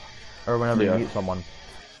muted. Or whenever you mute someone.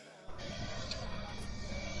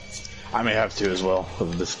 I may have to as well,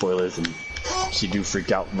 with the spoilers, and she do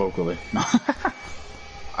freak out vocally.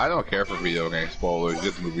 I don't care for video game spoilers,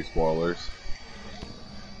 just movie spoilers.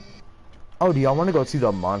 Oh, do y'all want to go see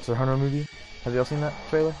the Monster Hunter movie? Have y'all seen that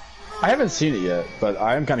trailer? I haven't seen it yet, but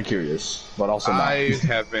I am kind of curious, but also not. I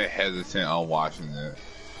have been hesitant on watching it.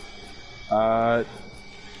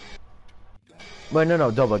 Wait,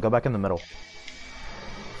 no, Delva, go back in the middle.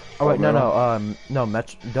 Oh wait, no,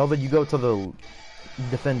 Delva, you go to the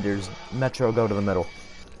defenders. Metro, go to the middle.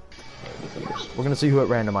 We're gonna see who it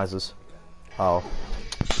randomizes. Oh.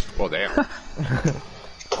 Well, damn.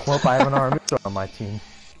 Well, if I have an Armusha on my team.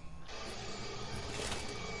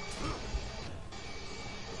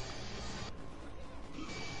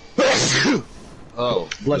 Oh,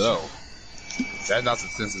 Bless no. That knocks the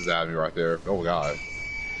senses out of me right there. Oh, God.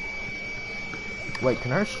 Wait,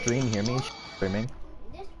 can our stream hear me? Streaming?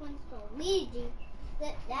 This one's for Luigi.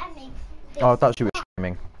 That makes. Oh, I thought she was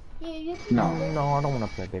streaming. No. No, I don't want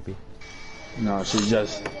to play, baby. No, she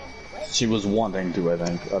was wanting to, I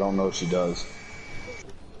think. I don't know if she does.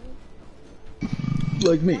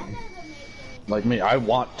 Like me. Like me, I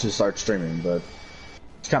want to start streaming, but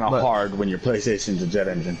it's kind of hard when your PlayStation's a jet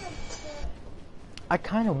engine. I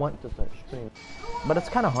kind of want to start streaming, but it's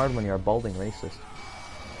kind of hard when you're a balding racist.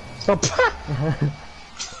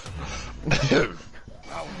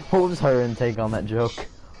 What was her intake on that joke?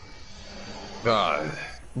 God.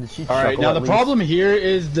 Did she Alright, chuckle now at the least? problem here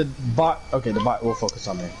is the bot. Okay, the bot will focus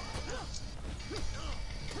on me.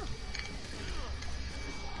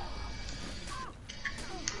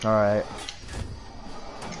 Alright.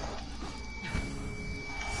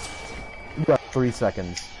 You got 3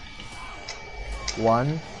 seconds.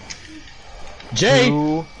 1, Jay!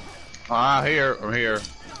 2, I'm here.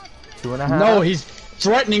 2.5. No, he's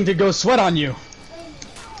threatening to go sweat on you.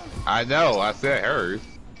 I know. I said hers.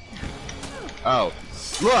 Oh.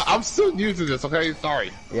 Look, I'm still new to this, okay?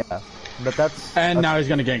 Sorry. Yeah, but that's... And now he's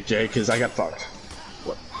gonna gank Jay, because I got fucked.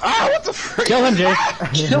 Ah, what the frick? Kill him, Jay!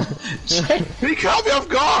 Kill Jay! He caught me off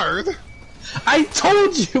guard! I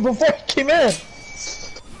told you before he came in!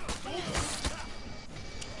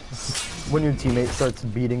 When your teammate starts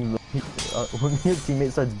beating when your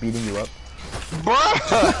teammate starts beating you up. Bruh!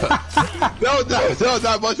 that was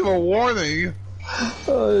not much of a warning.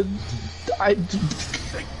 How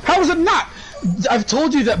is it not? I've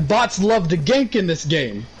told you that bots love to gank in this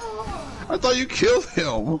game. I thought you killed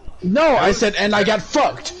him. No, I said, and I got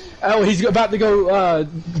fucked. Oh, he's about to go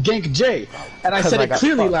gank Jay. And I said it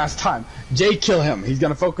clearly last time. Jay, kill him. He's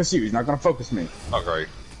gonna focus you. He's not gonna focus me. Okay.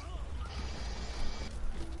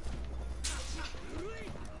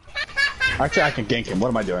 Actually, I can gank him. What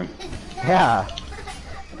am I doing? Yeah.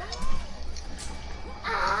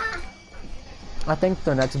 I think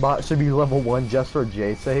the next bot should be level 1 just for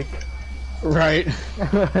Jay's sake. Right.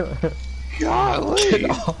 Golly.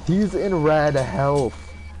 He's in red health.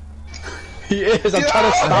 He is. I'm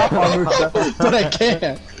trying to stop Armusha, but I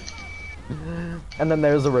can't. And then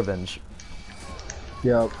there's a revenge.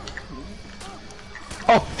 Yep.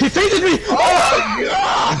 Oh, he fainted me! Oh my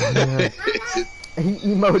god! He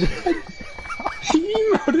emoted. He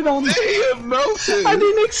emoted on me. He emoted. I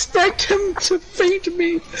didn't expect him to faint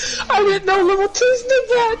me. I didn't know level 2s did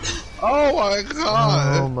that. Oh my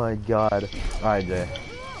god. Oh my god. Alright, Jay.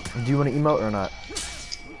 Do you want to emote or not?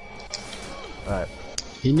 Alright.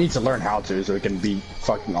 He needs to learn how to so he can be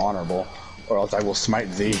fucking honorable. Or else I will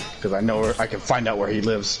smite thee, because I know where I can find out where he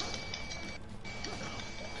lives.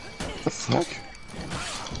 What the fuck?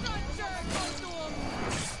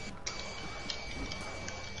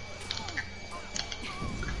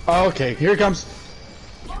 Oh, okay, here it comes.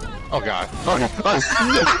 Oh god. Oh god.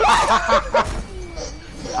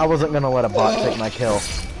 I wasn't gonna let a bot take my kill.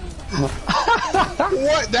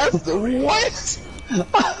 What? That's what?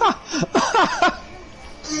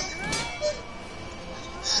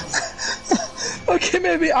 Okay,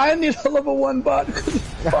 maybe I need a level 1 bot.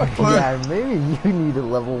 Yeah, maybe you need a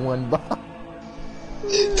level 1 bot.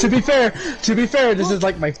 To be fair, this is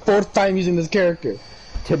like my 4th time using this character.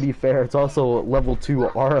 To be fair, it's also level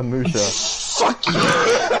 2 Aramusha. Fuck you!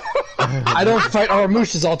 I don't fight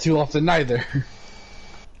Aramushas all too often either.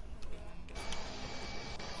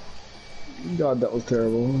 God, that was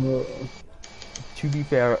terrible. To be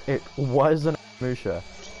fair, it was an Aramusha.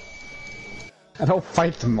 I don't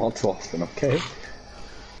fight them all too often, okay?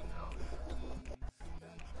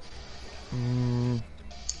 I'm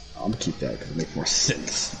gonna keep that because it makes more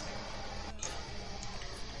sense.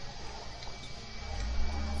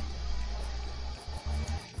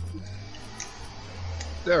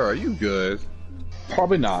 Sarah, are you good?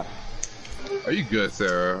 Probably not. Are you good,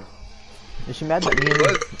 Sarah? Is she mad that me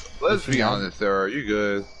and Let's be honest, Sarah. Are you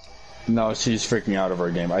good? No, she's freaking out over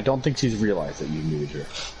a game. I don't think she's realized that you muted her.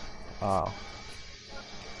 Oh.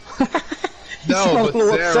 No, but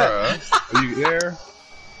Sarah, are you there?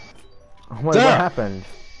 What happened?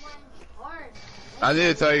 I need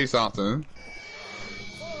to tell you something.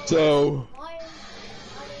 So...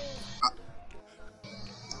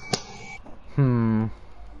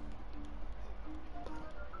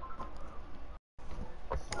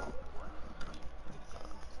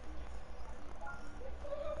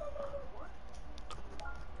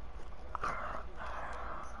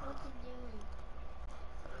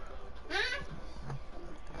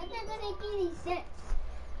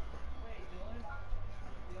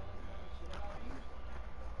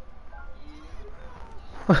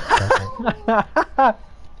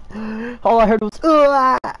 All I heard was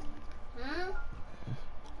 "Ugh!"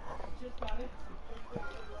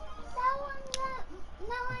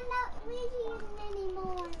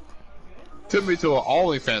 Took me to an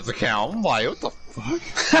OnlyFans account. I'm like, what the fuck?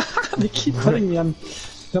 They keep putting me on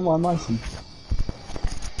them on license.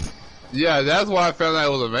 Yeah, that's why I found out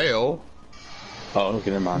it was a male. Oh,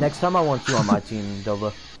 okay, never mind. Next time I want you on my team,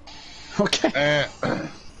 Dova. Okay. And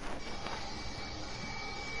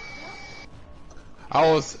I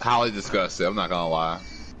was highly disgusted, I'm not gonna lie.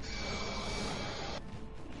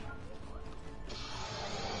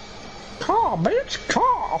 Call, bitch,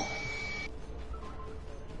 call!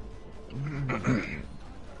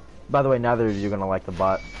 By the way, neither of you are gonna like the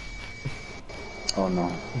bot. Oh no.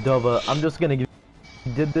 Dova, I'm just gonna give.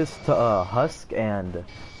 Did this to Husk and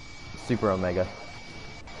Super Omega.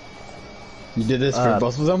 You did this for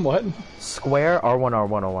both of them? What? Square R1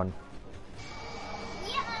 R101.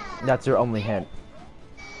 That's your only hint.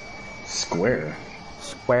 Square.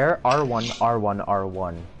 Square R1 R1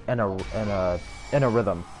 R1 in a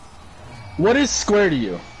rhythm. What is square to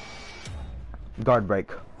you? Guard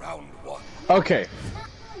break. Round 1. Okay.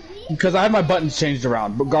 Because I have my buttons changed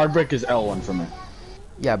around, but guard break is L1 for me.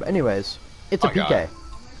 Yeah, but anyways, it's a PK.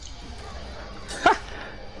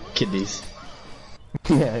 Kidneys.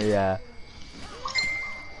 Yeah, yeah.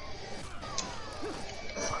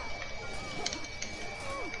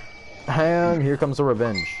 And here comes the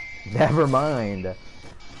revenge. Never mind.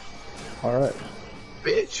 Alright.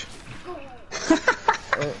 Bitch.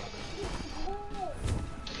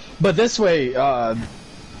 But this way,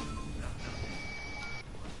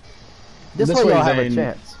 this way y'all have a Zane,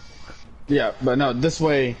 chance. Yeah, but no, this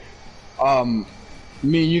way, me and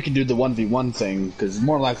you can do the 1v1 thing, because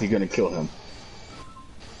more likely gonna kill him.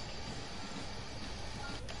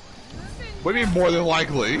 What do you mean more than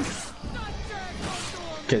likely?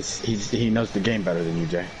 Because he knows the game better than you,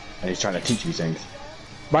 Jay. And he's trying to teach you things.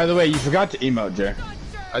 By the way, you forgot to emote, Jay.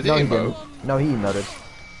 I did No, he emote. didn't. No, he emoted.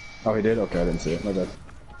 Oh, he did? Okay, I didn't see it. My bad.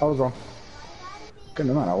 I was wrong. Okay,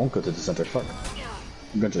 never mind. I won't go to the center. Fuck.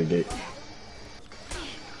 I'm going to the gate.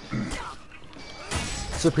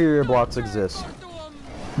 Superior blocks exist.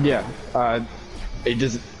 Yeah, it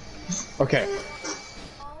doesn't... Okay.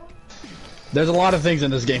 There's a lot of things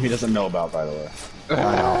in this game he doesn't know about, by the way. I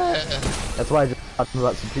know. That's why I just talked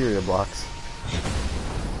about superior blocks.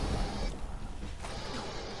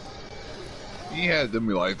 He had to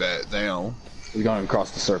be like that, damn. He's going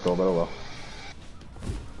across the circle, but oh well.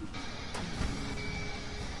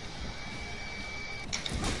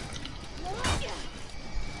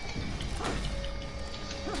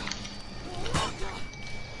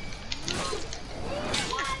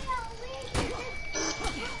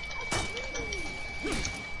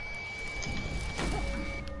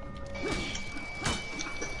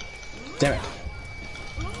 Damn it.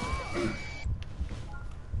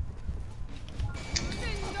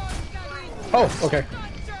 Oh, okay.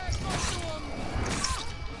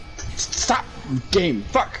 Stop! Game!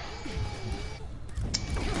 Fuck!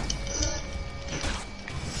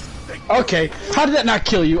 Okay, how did that not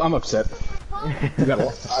kill you? I'm upset. You got a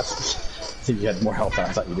lot. I think you had more health than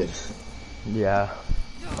I thought you did. Yeah.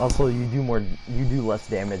 Also, you do less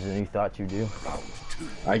damage than you thought you do.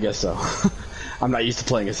 I guess so. I'm not used to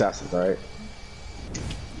playing assassins, alright?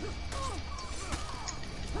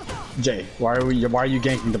 Jay, why are you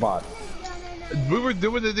ganking the bot? We were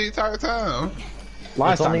doing it the entire time.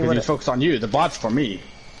 Last time because you focused on you, the bot's for me.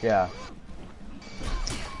 Yeah.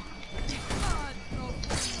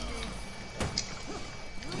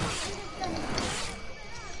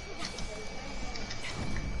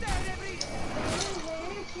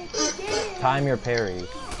 Time your parries.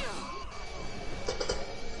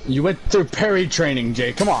 You went through parry training,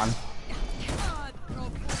 Jay. Come on.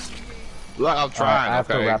 Look, I'm trying. I have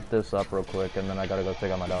okay. to wrap this up real quick, and then I gotta go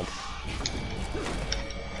take out my dog.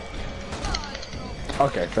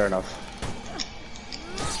 Okay, fair enough.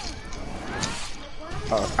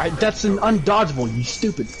 That's an undodgeable, you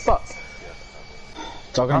stupid fuck.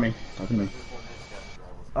 Talking to me. Talking to me.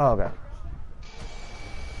 Oh, okay.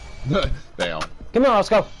 Damn. Come here,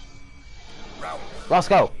 Roscoe.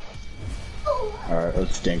 Roscoe. Alright,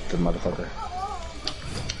 let's gank the motherfucker.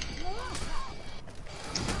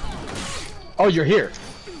 Oh, you're here.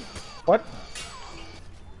 What?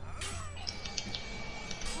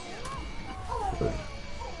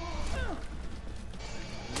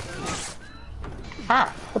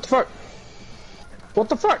 Ah! What the fuck? What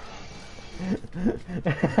the fuck?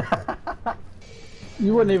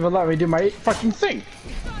 You wouldn't even let me do my fucking thing.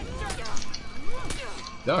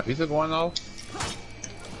 No, he took one off.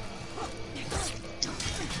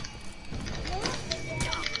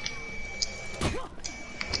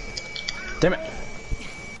 Damn it.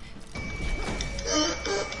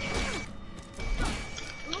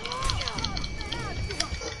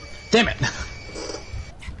 Damn it.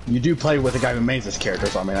 You do play with a guy who mains this character,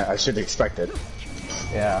 so I mean, I should expect it.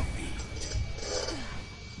 Yeah.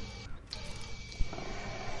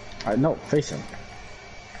 No, face him.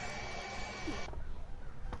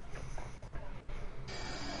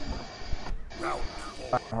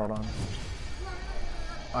 Hold on.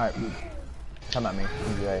 Alright. Come at me,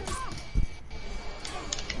 EJ.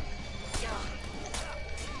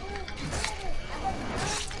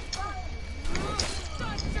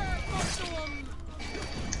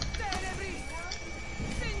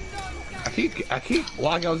 I keep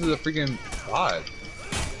logging onto the freaking pod.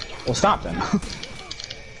 Well, stop then.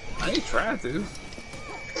 I ain't trying to.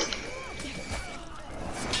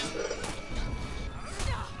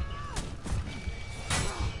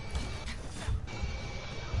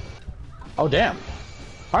 Oh, damn.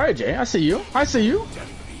 Alright, Jay, I see you. I see you.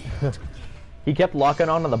 He kept locking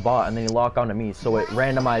onto the bot, and then he locked onto me, so it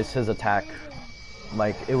randomized his attack.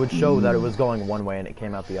 Like, it would show that it was going one way, and it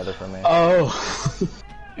came out the other for me. Oh.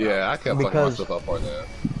 Yeah, I kept fucking myself up on that.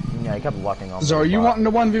 Yeah, he kept locking on. So are you wanting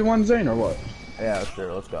to 1v1 Zane or what? Yeah,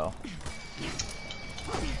 sure, let's go.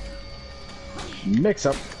 Mix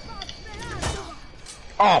up.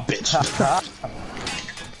 Oh, bitch.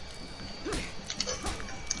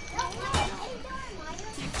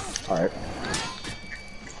 Alright.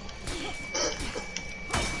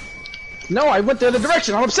 No, I went the other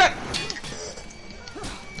direction. I'm upset.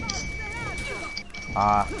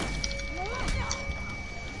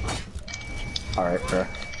 Alright, fair.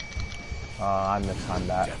 I mistimed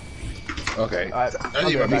that. Okay. I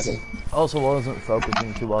also wasn't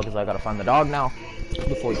focusing too well because I gotta find the dog now.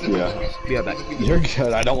 Before you be right back. You're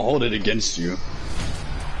good. I don't hold it against you.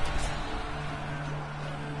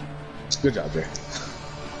 Good job, Jay.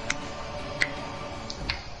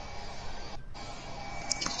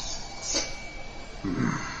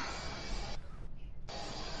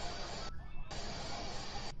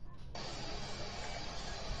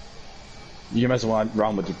 You can mess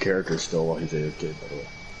around with your character still while he's a kid, by the way.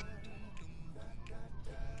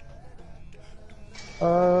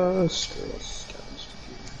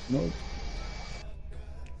 No.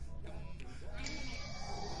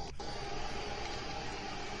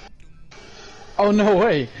 Oh, no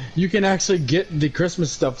way! You can actually get the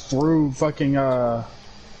Christmas stuff through fucking, the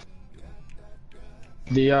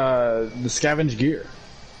scavenge gear.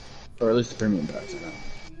 Or at least the premium packs, I know.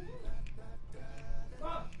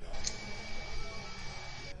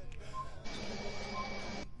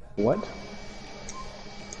 What?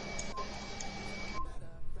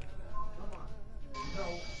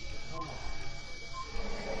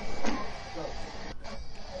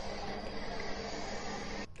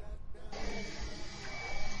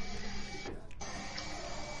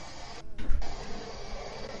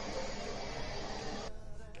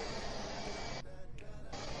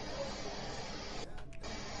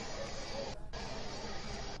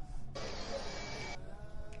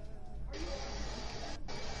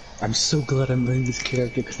 I'm so glad I'm playing this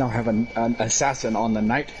character because now I have an assassin on the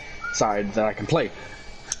night side that I can play.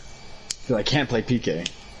 Because I can't play PK.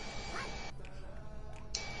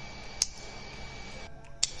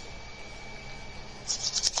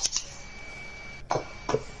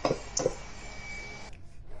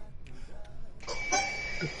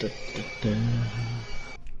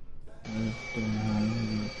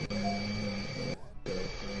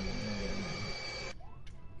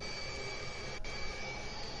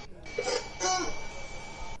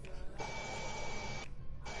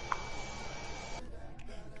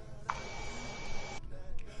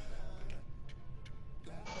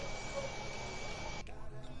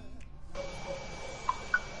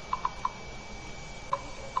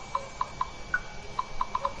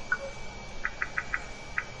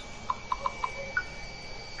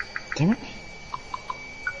 Damn it.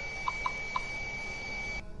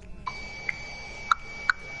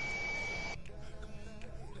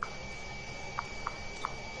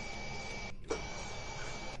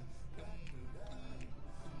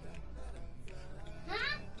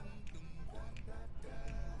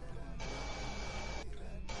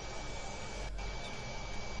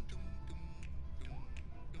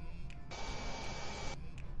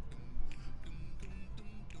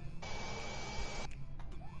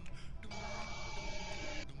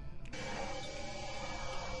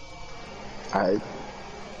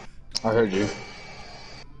 I heard you,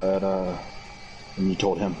 but and you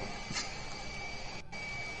told him.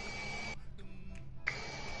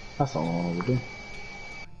 That's all I would do.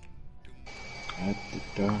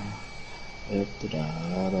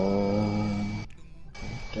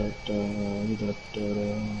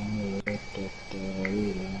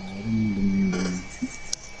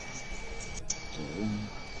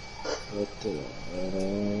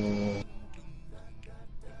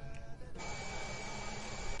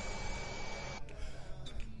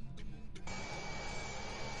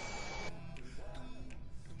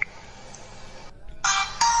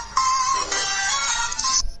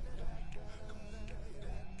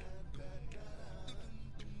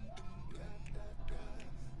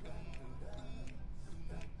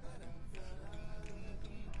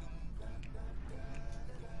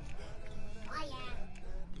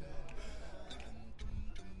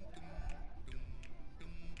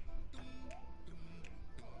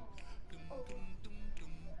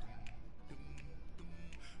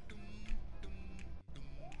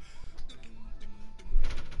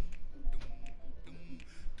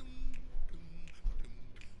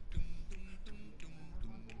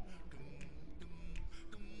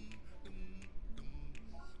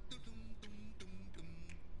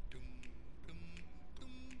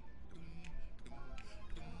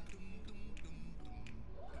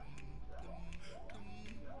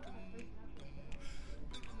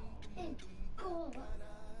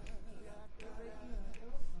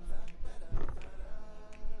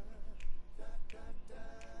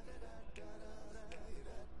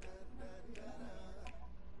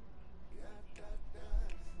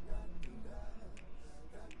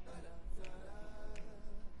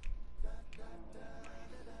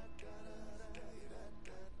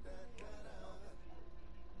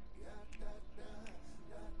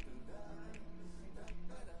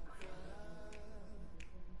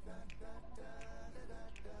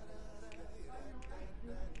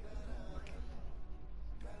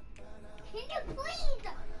 Can you please?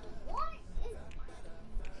 What is...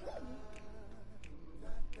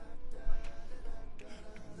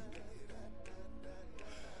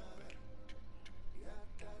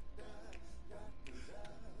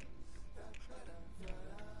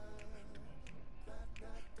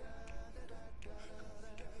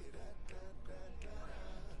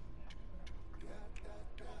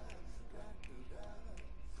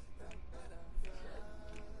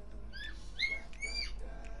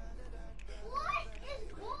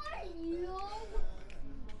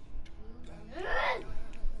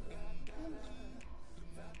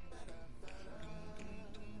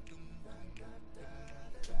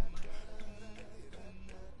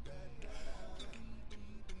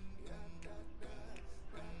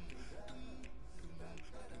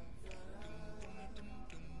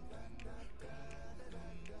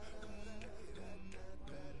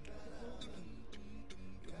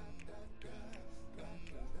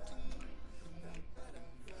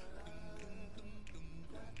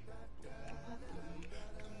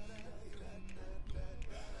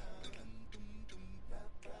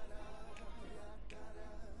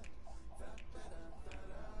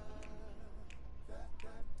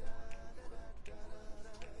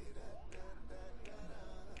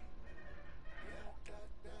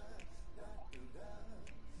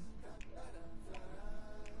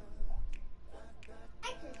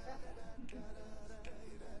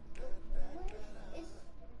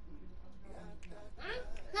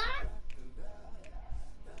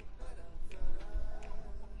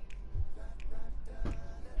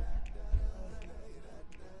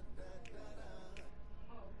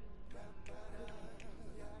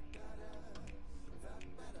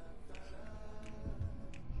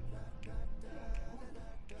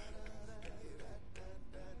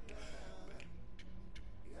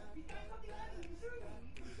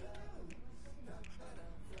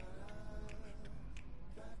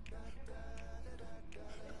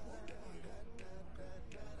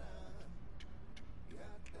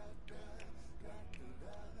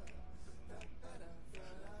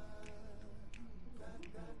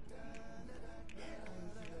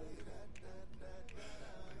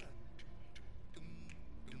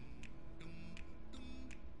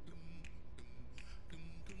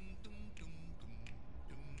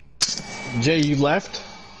 Jay, you left?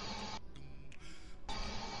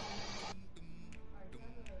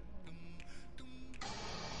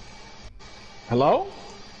 Hello?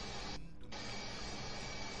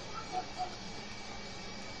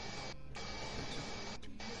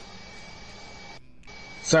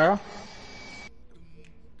 Sarah?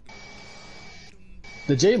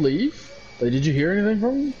 Did Jay leave? Like, did you hear anything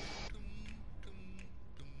from him?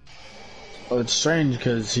 Oh, it's strange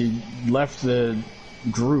because he left the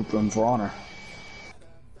group on For Honor.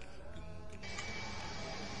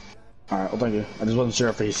 Alright, well thank you. I just wasn't sure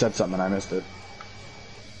if he said something and I missed it.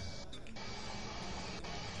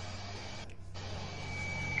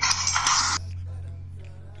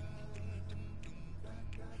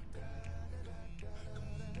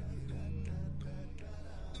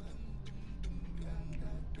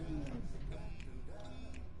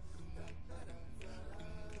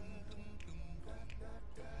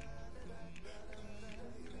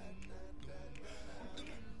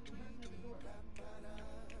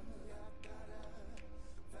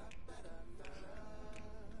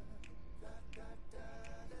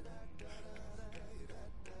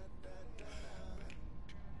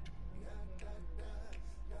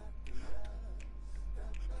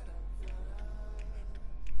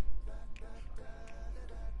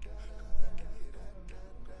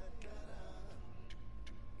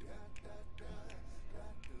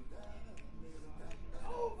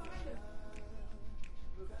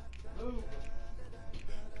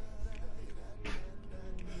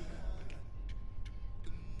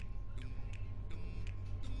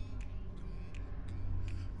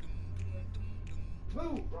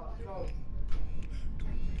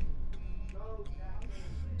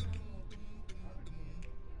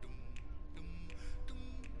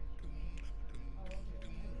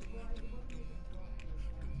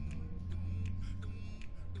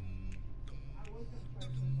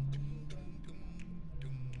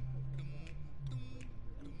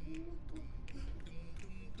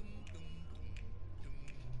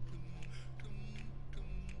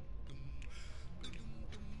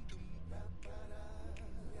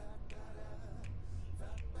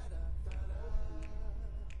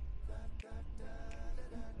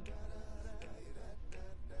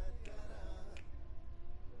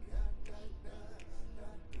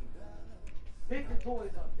 Pick your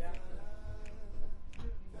toys up, Jackson.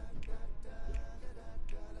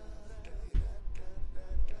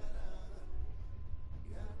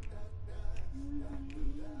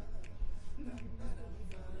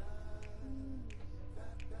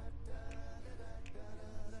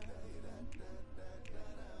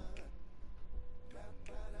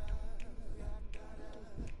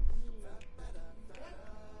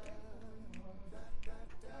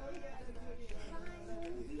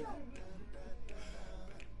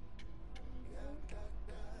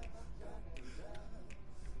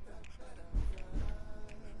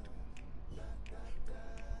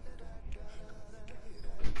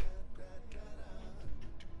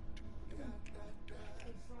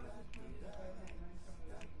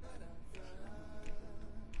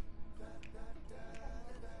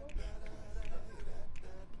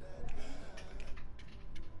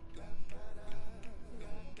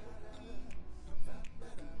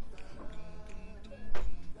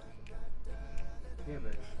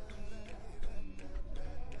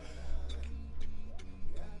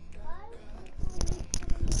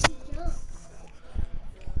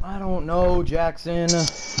 I don't know, Jackson.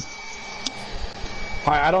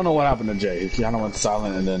 Hi, I don't know what happened to Jay. He kind of went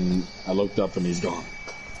silent, and then I looked up, and he's gone.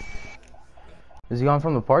 Is he gone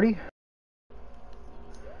from the party?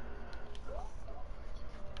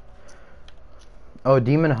 Oh,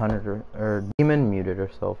 Demon Hunter, or Demon muted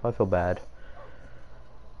herself. I feel bad.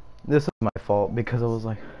 This is my fault, because I was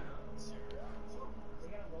like...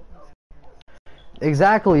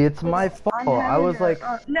 Exactly, it's my fault. I was like...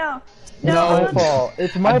 No. It's my fault.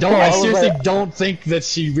 It's my fault. I seriously don't think that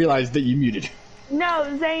she realized that you muted.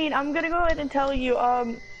 No, Zane, I'm gonna go ahead and tell you,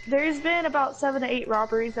 there's been about 7 to 8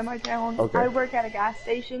 robberies in my town. Okay. I work at a gas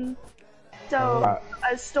station. So,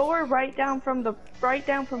 a store right down from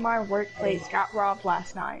my workplace got robbed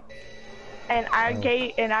last night. And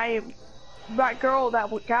that girl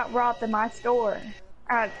that got robbed in my store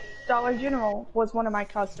at Dollar General was one of my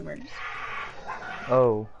customers.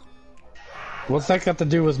 Oh. What's that got to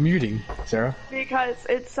do with muting, Sarah? Because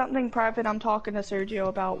it's something private. I'm talking to Sergio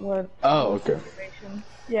about what. Oh, okay.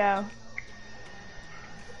 Yeah.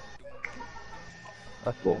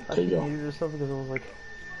 Cool. There you go. You yourself because I was like,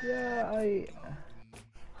 yeah, it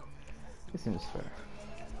seems fair.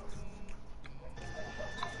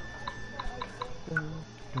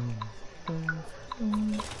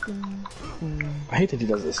 I hate that he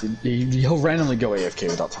does this. He'll randomly go AFK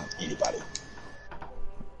without telling anybody.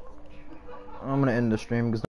 I'm gonna end the stream because